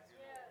good?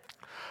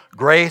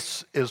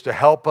 Grace is to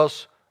help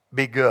us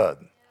be good.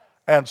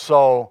 And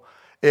so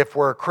if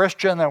we're a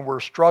Christian and we're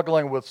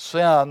struggling with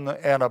sin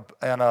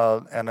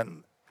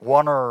in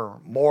one or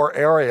more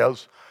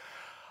areas,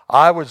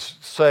 I would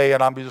say,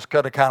 and I'm just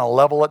going to kind of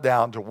level it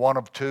down to one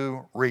of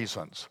two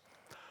reasons.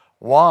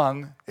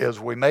 One is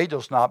we may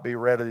just not be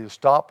ready to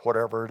stop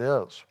whatever it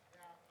is.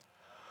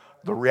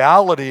 The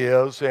reality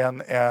is,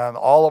 in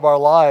all of our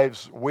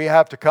lives, we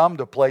have to come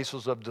to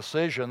places of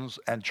decisions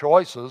and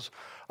choices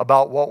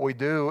about what we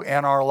do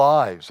in our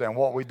lives and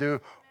what we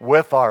do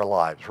with our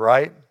lives,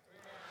 right?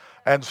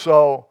 And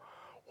so,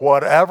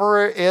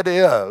 whatever it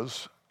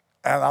is,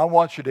 and I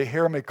want you to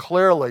hear me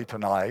clearly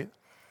tonight,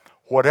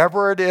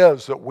 whatever it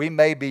is that we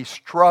may be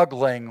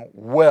struggling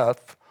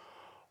with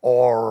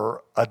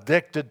or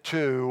addicted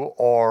to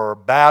or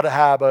bad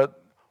habit,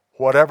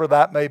 whatever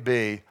that may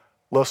be,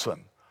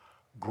 listen,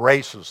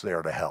 grace is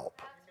there to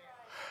help.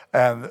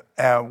 And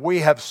we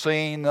have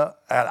seen, and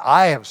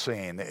I have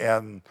seen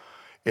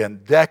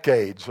in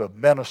decades of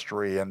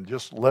ministry and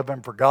just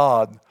living for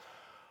God,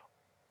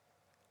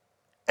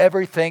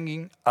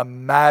 everything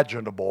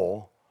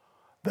imaginable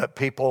that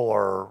people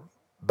are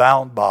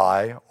bound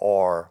by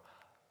or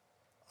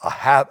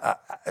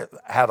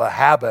have a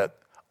habit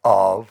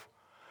of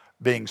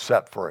being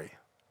set free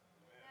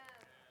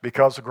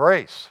because of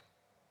grace,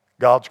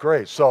 God's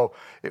grace. So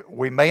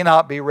we may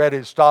not be ready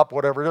to stop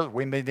whatever it is.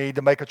 We may need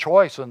to make a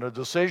choice and a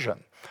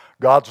decision.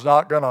 God's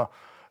not going to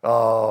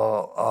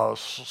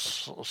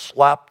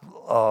slap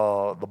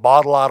the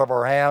bottle out of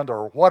our hand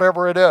or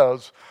whatever it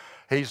is.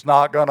 He's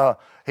not going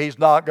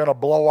to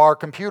blow our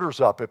computers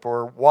up if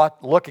we're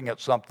looking at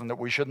something that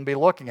we shouldn't be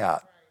looking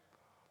at.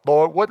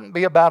 Though it wouldn't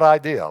be a bad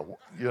idea,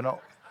 you know,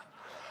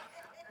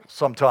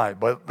 sometime.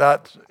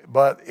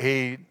 But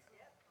he,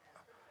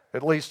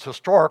 at least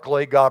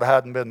historically, God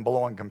hadn't been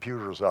blowing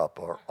computers up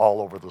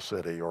all over the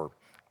city or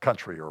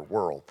country or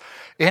world.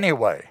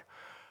 Anyway,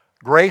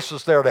 grace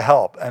is there to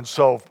help. And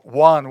so,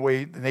 one,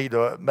 we need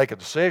to make a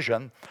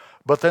decision.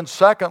 But then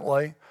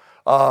secondly,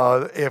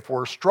 if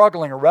we're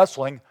struggling or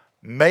wrestling,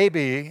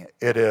 maybe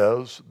it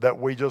is that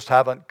we just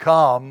haven't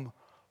come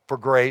for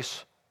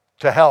grace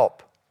to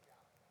help.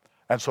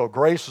 And so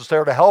grace is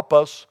there to help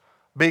us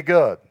be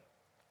good.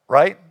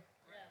 Right?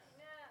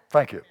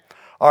 Thank you.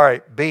 All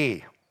right,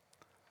 B.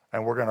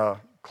 And we're going to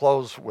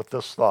close with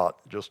this thought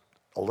just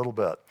a little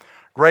bit.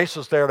 Grace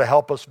is there to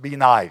help us be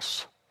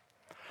nice.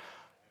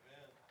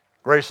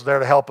 Grace is there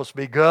to help us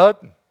be good.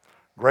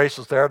 Grace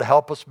is there to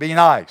help us be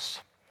nice.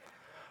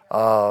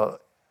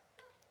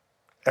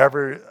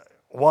 Every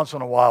once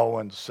in a while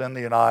when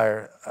Cindy and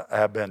I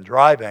have been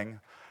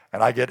driving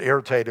and I get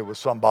irritated with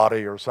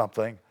somebody or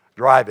something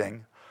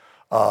driving,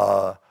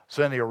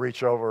 Cindy will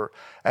reach over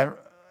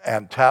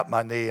and tap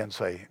my knee and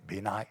say,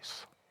 be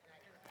nice.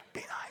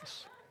 Be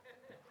nice.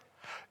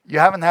 You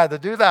haven't had to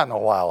do that in a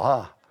while,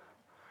 huh?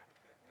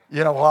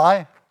 You know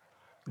why?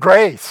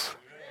 Grace.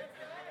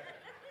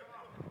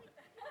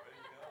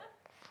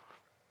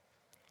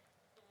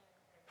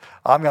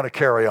 I'm going to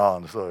carry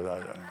on.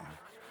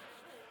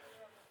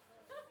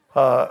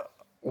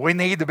 We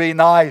need to be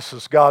nice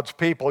as God's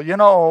people. You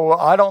know,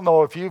 I don't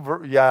know if you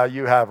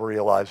have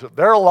realized it.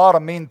 There are a lot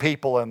of mean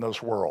people in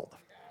this world.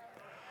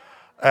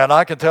 And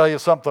I can tell you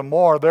something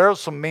more. There's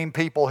some mean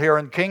people here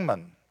in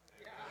Kingman.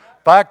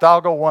 In fact,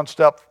 I'll go one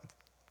step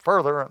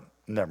further.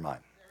 Never mind.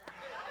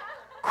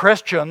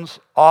 Christians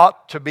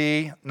ought to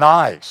be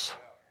nice.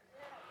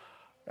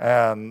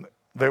 And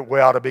that we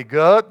ought to be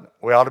good,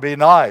 we ought to be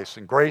nice.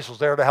 And grace is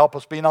there to help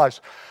us be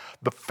nice.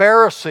 The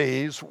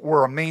Pharisees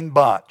were a mean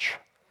bunch.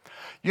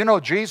 You know,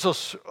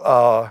 Jesus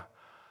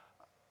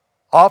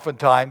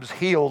oftentimes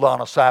healed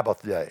on a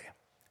Sabbath day.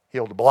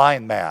 Healed a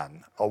blind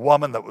man, a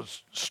woman that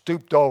was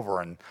stooped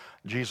over, and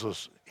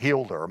Jesus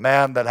healed her. A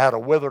man that had a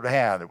withered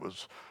hand, it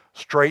was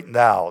straightened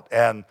out.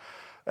 And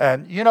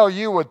you know,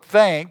 you would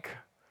think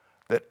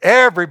that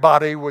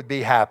everybody would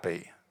be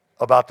happy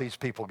about these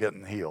people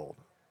getting healed,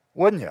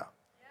 wouldn't you?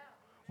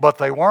 But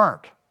they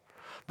weren't.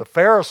 The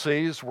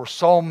Pharisees were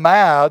so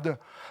mad,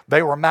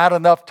 they were mad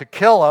enough to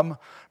kill him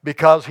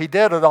because he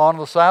did it on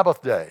the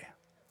Sabbath day.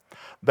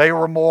 They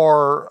were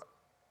more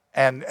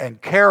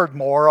and cared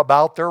more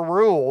about their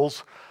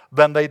rules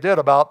than they did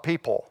about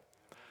people.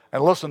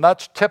 And listen,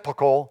 that's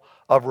typical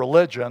of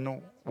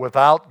religion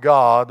without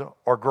God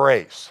or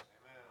grace.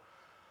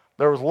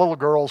 There was a little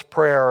girl's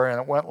prayer, and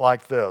it went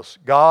like this: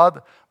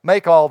 God,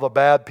 make all the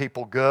bad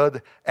people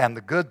good and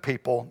the good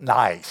people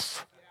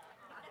nice.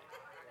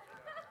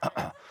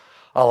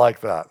 I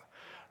like that.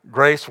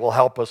 Grace will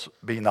help us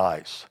be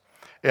nice.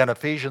 In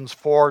Ephesians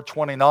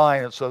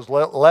 4:29, it says,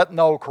 let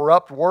no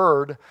corrupt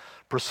word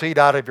proceed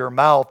out of your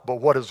mouth, but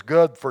what is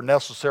good for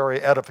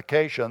necessary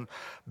edification,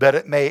 that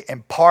it may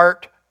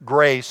impart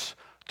grace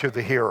to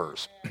the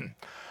hearers.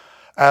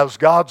 As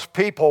God's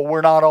people,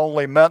 we're not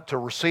only meant to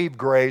receive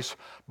grace,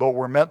 but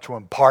we're meant to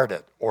impart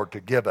it or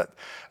to give it.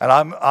 And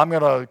I'm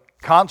going to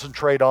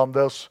concentrate on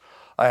this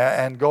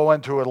and go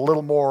into it a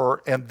little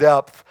more in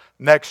depth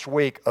next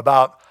week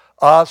about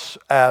us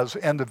as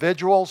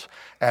individuals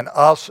and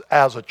us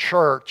as a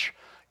church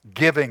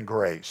giving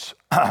grace.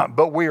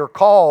 But we are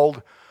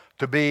called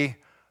to be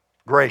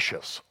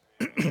gracious.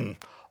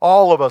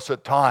 All of us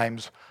at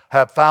times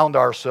have found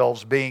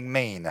ourselves being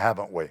mean,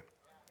 haven't we?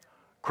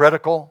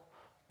 Critical,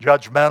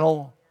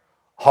 judgmental,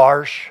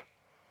 harsh.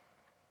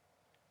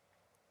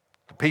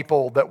 The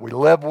people that we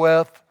live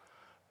with,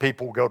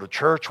 people we go to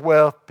church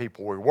with,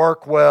 people we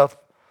work with,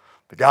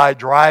 the guy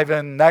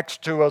driving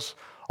next to us,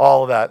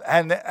 all of that.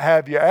 And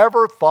have you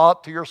ever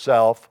thought to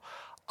yourself,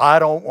 I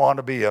don't want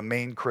to be a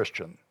mean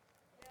Christian?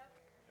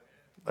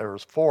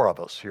 There's 4 of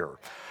us here.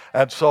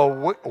 And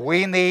so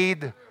we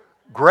need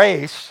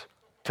grace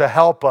to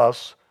help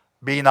us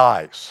be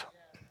nice.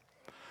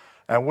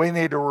 And we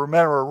need to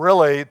remember,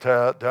 really,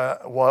 to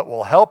what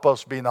will help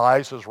us be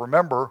nice is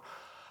remember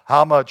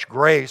how much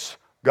grace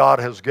God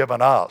has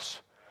given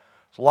us.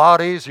 It's a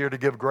lot easier to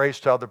give grace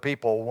to other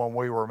people when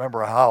we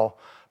remember how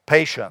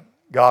patient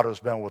God has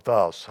been with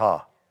us,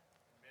 huh?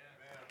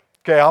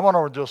 Okay, I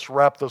want to just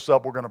wrap this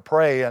up. We're going to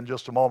pray in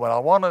just a moment.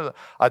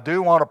 I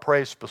do want to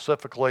pray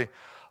specifically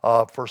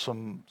for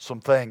some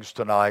things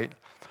tonight,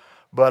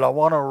 but I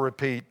want to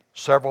repeat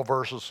several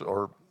verses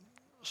or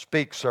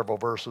speak several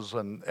verses,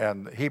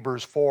 and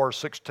Hebrews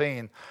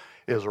 4:16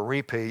 is a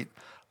repeat.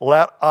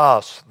 Let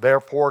us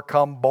therefore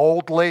come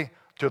boldly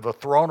to the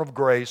throne of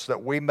grace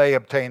that we may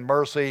obtain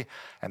mercy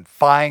and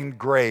find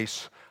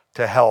grace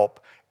to help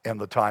in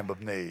the time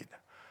of need.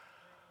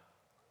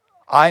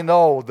 I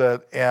know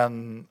that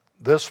in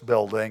this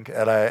building,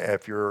 and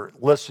if you're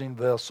listening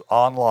to this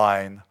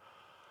online,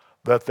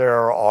 that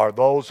there are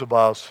those of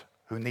us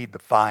who need to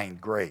find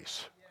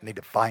grace, need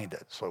to find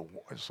it.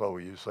 So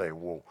you say,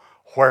 well,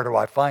 where do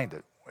I find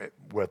it?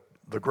 With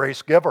the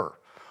grace giver,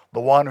 the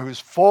one who's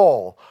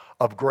full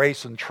of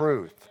grace and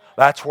truth.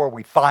 That's where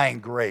we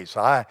find grace.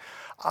 I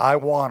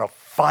want to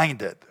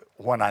find it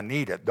when I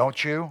need it,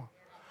 don't you?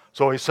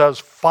 So he says,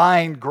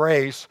 find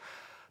grace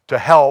to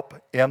help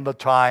in the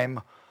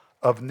time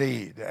of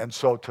need. And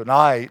so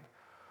tonight,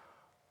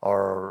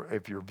 or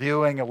if you're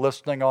viewing and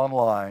listening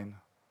online,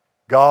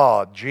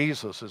 God,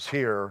 Jesus, is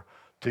here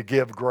to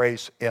give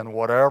grace in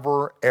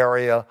whatever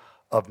area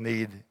of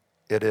need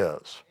it is.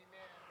 Amen.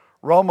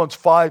 Romans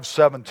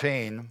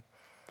 5:17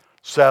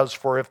 says,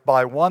 for if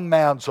by one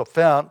man's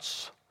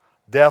offense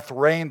death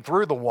reigned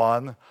through the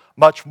one,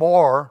 much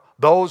more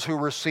those who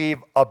receive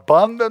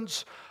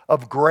abundance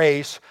of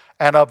grace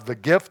and of the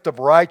gift of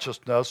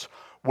righteousness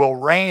will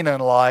reign in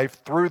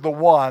life through the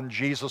one,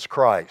 Jesus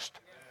Christ.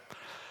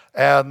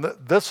 And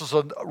this is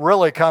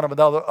really kind of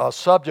a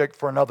subject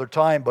for another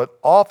time, but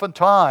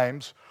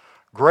oftentimes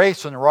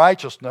grace and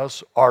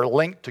righteousness are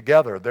linked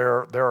together.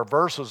 There are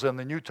verses in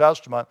the New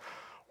Testament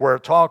where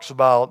it talks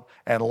about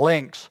and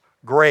links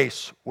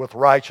grace with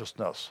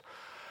righteousness.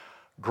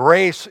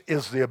 Grace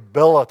is the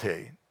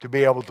ability to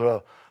be able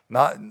to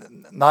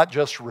not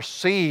just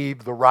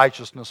receive the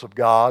righteousness of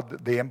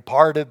God, the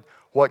imparted,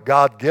 what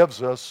God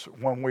gives us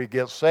when we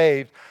get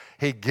saved.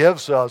 He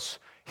gives us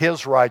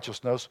His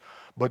righteousness,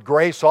 but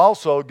grace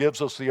also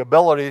gives us the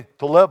ability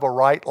to live a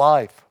right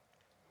life.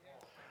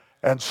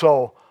 And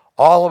so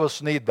all of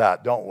us need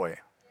that, don't we?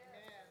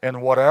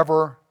 In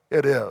whatever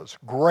it is.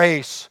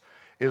 Grace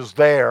is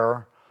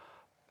there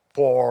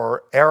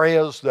for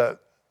areas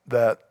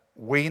that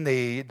we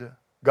need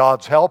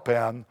God's help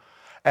in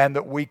and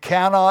that we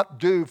cannot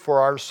do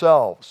for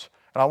ourselves.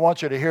 And I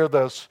want you to hear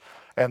this,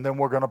 and then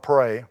we're going to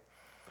pray.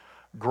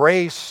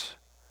 Grace,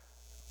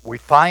 we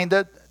find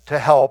it to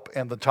help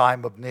in the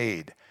time of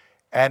need.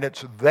 And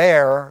it's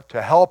there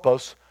to help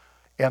us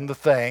in the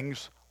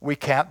things we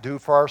can't do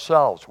for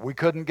ourselves. We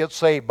couldn't get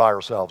saved by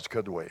ourselves,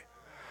 could we?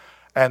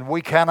 And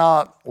we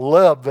cannot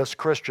live this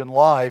Christian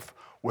life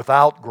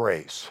without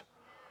grace.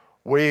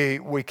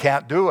 We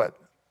can't do it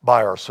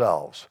by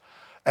ourselves.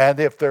 And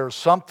if there's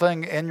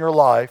something in your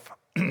life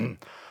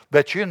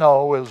that you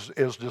know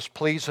is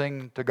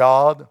displeasing to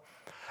God,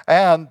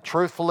 and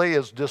truthfully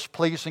is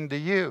displeasing to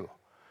you,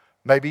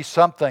 maybe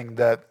something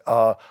that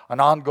an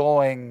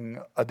ongoing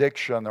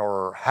addiction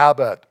or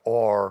habit,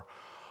 or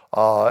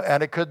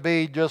and it could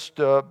be just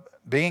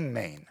being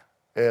mean.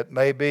 It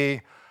may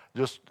be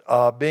just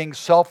being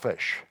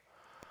selfish.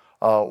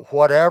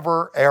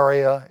 Whatever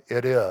area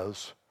it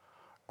is,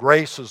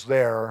 grace is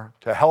there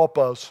to help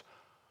us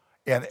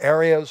in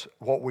areas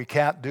what we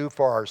can't do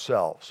for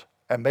ourselves.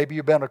 And maybe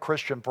you've been a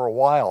Christian for a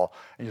while,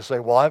 and you say,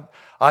 well,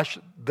 I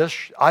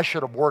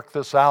should have worked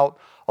this out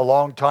a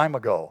long time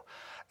ago.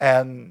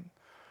 And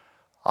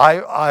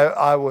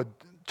I would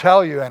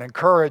tell you and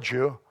encourage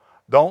you,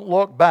 don't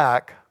look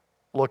back,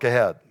 look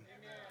ahead.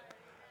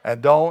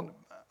 And don't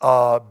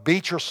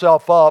beat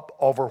yourself up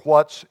over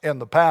what's in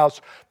the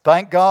past.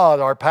 Thank God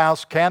our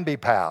past can be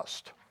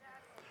past.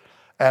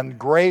 And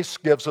grace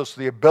gives us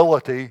the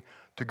ability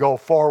to go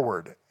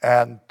forward.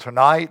 And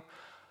tonight,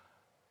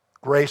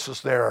 grace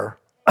is there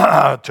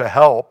to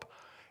help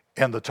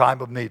in the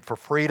time of need for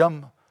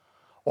freedom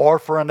or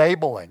for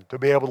enabling to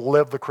be able to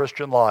live the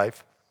Christian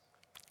life.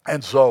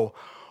 And so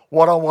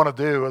what I want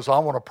to do is I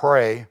want to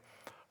pray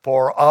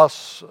for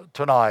us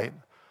tonight.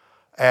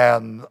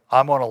 And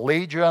I'm going to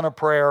lead you in a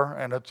prayer,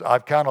 and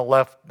I've kind of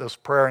left this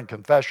prayer and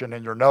confession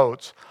in your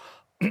notes.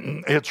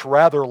 It's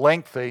rather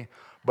lengthy,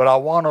 but I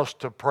want us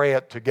to pray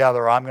it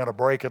together. I'm going to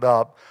break it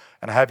up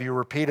and have you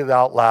repeat it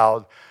out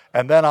loud,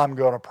 and then I'm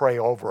going to pray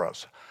over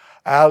us.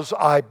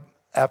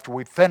 After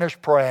we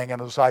finish praying,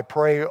 and as I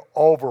pray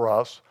over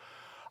us,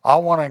 I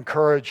want to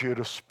encourage you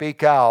to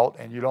speak out,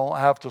 and you don't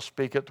have to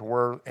speak it to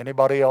where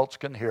anybody else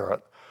can hear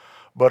it.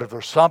 But if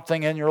there's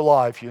something in your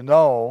life you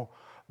know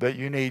that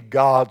you need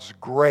God's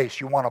grace,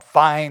 you want to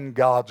find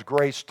God's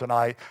grace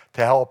tonight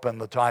to help in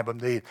the time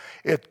of need,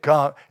 it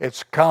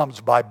comes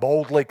by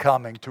boldly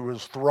coming to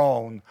His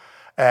throne,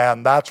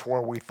 and that's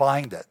where we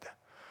find it.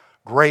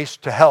 Grace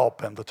to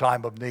help in the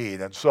time of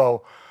need. And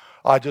so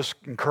I just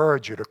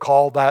encourage you to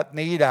call that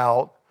need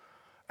out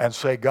and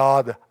say,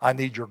 God, I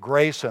need your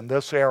grace in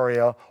this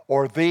area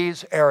or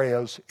these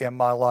areas in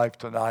my life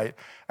tonight,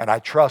 and I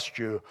trust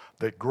you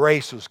that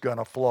grace is going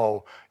to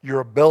flow, your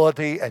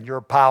ability and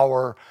your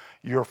power,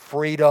 your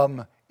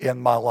freedom in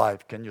my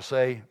life. Can you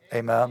say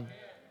amen?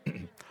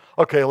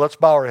 Okay, let's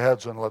bow our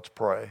heads and let's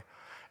pray.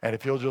 And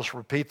if you'll just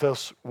repeat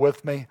this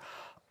with me.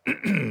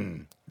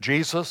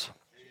 Jesus,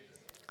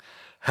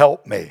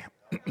 help me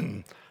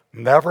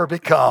never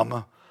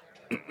become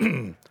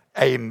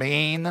a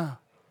mean,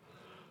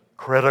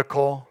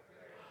 critical,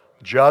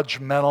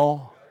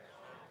 judgmental,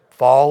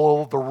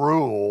 follow the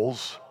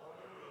rules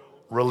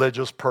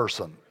religious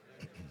person.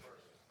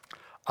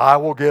 I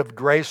will give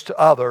grace to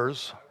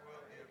others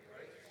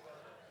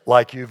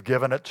like you've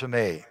given it to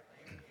me.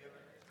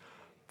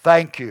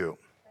 Thank you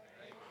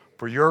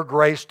for your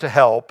grace to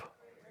help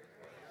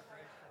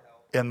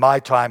in my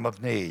time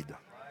of need.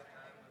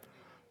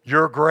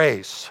 Your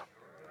grace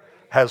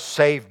has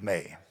saved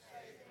me.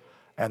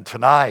 And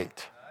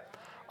tonight,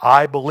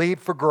 I believe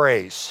for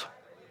grace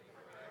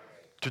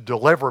to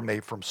deliver me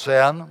from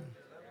sin.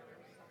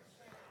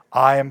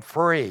 I am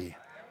free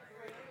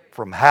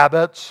from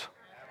habits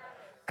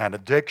and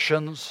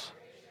addictions,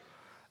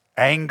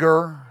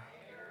 anger,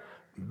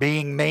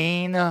 being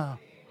mean,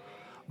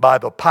 by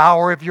the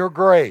power of your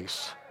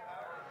grace.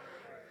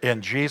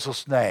 In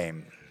Jesus'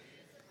 name,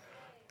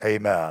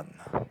 amen.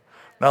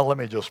 Now let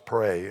me just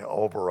pray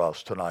over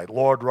us tonight.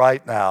 Lord,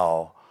 right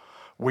now,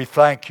 we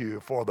thank you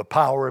for the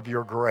power of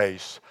your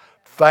grace.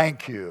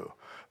 Thank you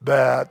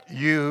that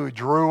you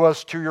drew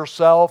us to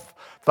yourself.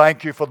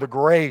 Thank you for the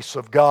grace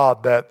of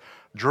God that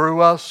drew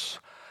us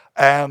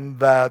and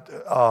that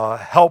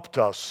helped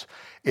us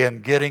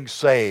in getting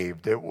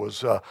saved. It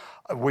was,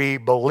 we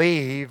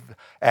believed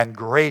and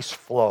grace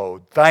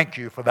flowed. Thank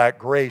you for that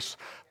grace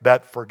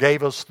that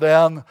forgave us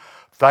then.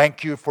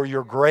 Thank you for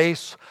your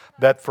grace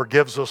that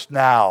forgives us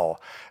now.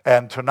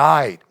 And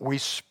tonight we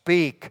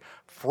speak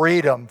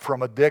freedom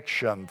from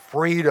addiction,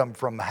 freedom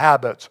from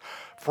habits,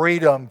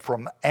 freedom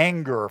from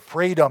anger,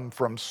 freedom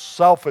from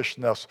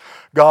selfishness,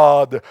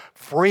 God,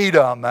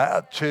 freedom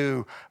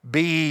to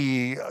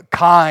be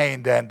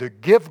kind and to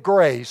give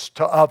grace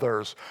to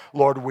others.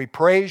 Lord, we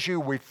praise you,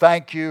 we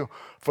thank you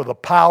for the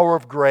power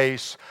of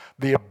grace,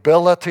 the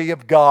ability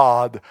of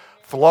God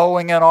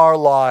flowing in our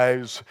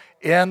lives,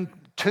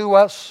 into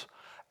us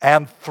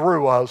and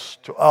through us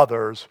to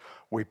others.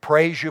 We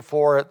praise you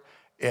for it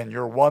in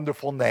your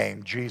wonderful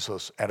name,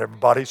 Jesus. And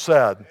everybody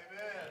said,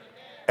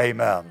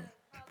 Amen.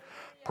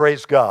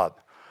 Praise God.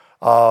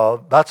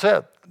 That's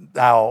it.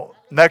 Now,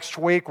 next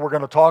week we're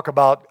going to talk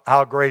about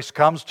how grace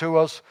comes to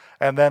us,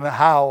 and then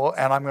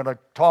and I'm going to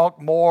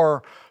talk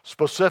more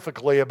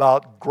specifically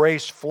about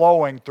grace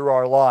flowing through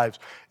our lives.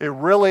 It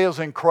really is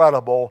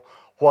incredible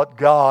what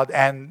God,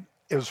 and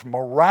is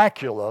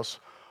miraculous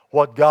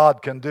what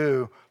God can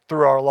do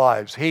through our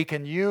lives. He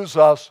can use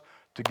us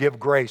to give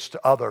grace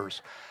to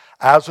others.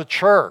 As a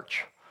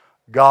church,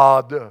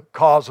 God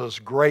causes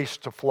grace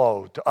to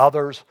flow to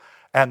others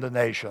and the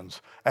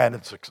nations, and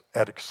it's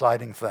an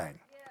exciting thing.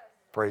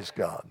 Praise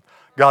God.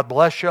 God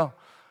bless you.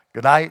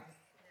 Good night.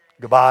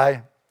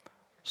 Goodbye.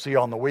 See you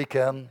on the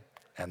weekend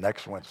and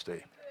next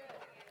Wednesday.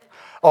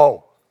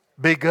 Oh,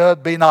 be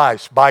good, be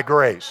nice, by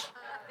grace.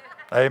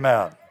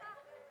 Amen.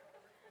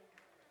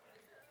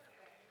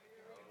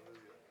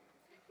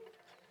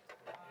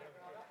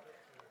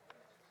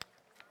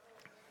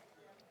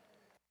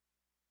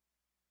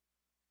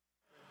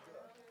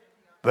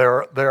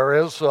 There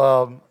is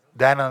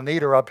Dan and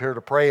Anita are up here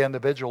to pray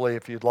individually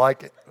if you'd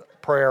like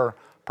prayer,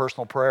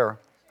 personal prayer.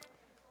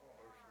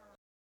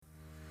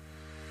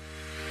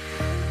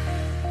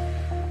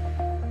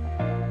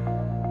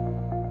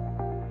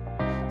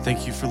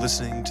 Thank you for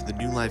listening to the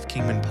New Life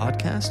Kingman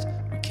podcast.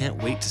 We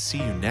can't wait to see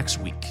you next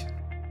week.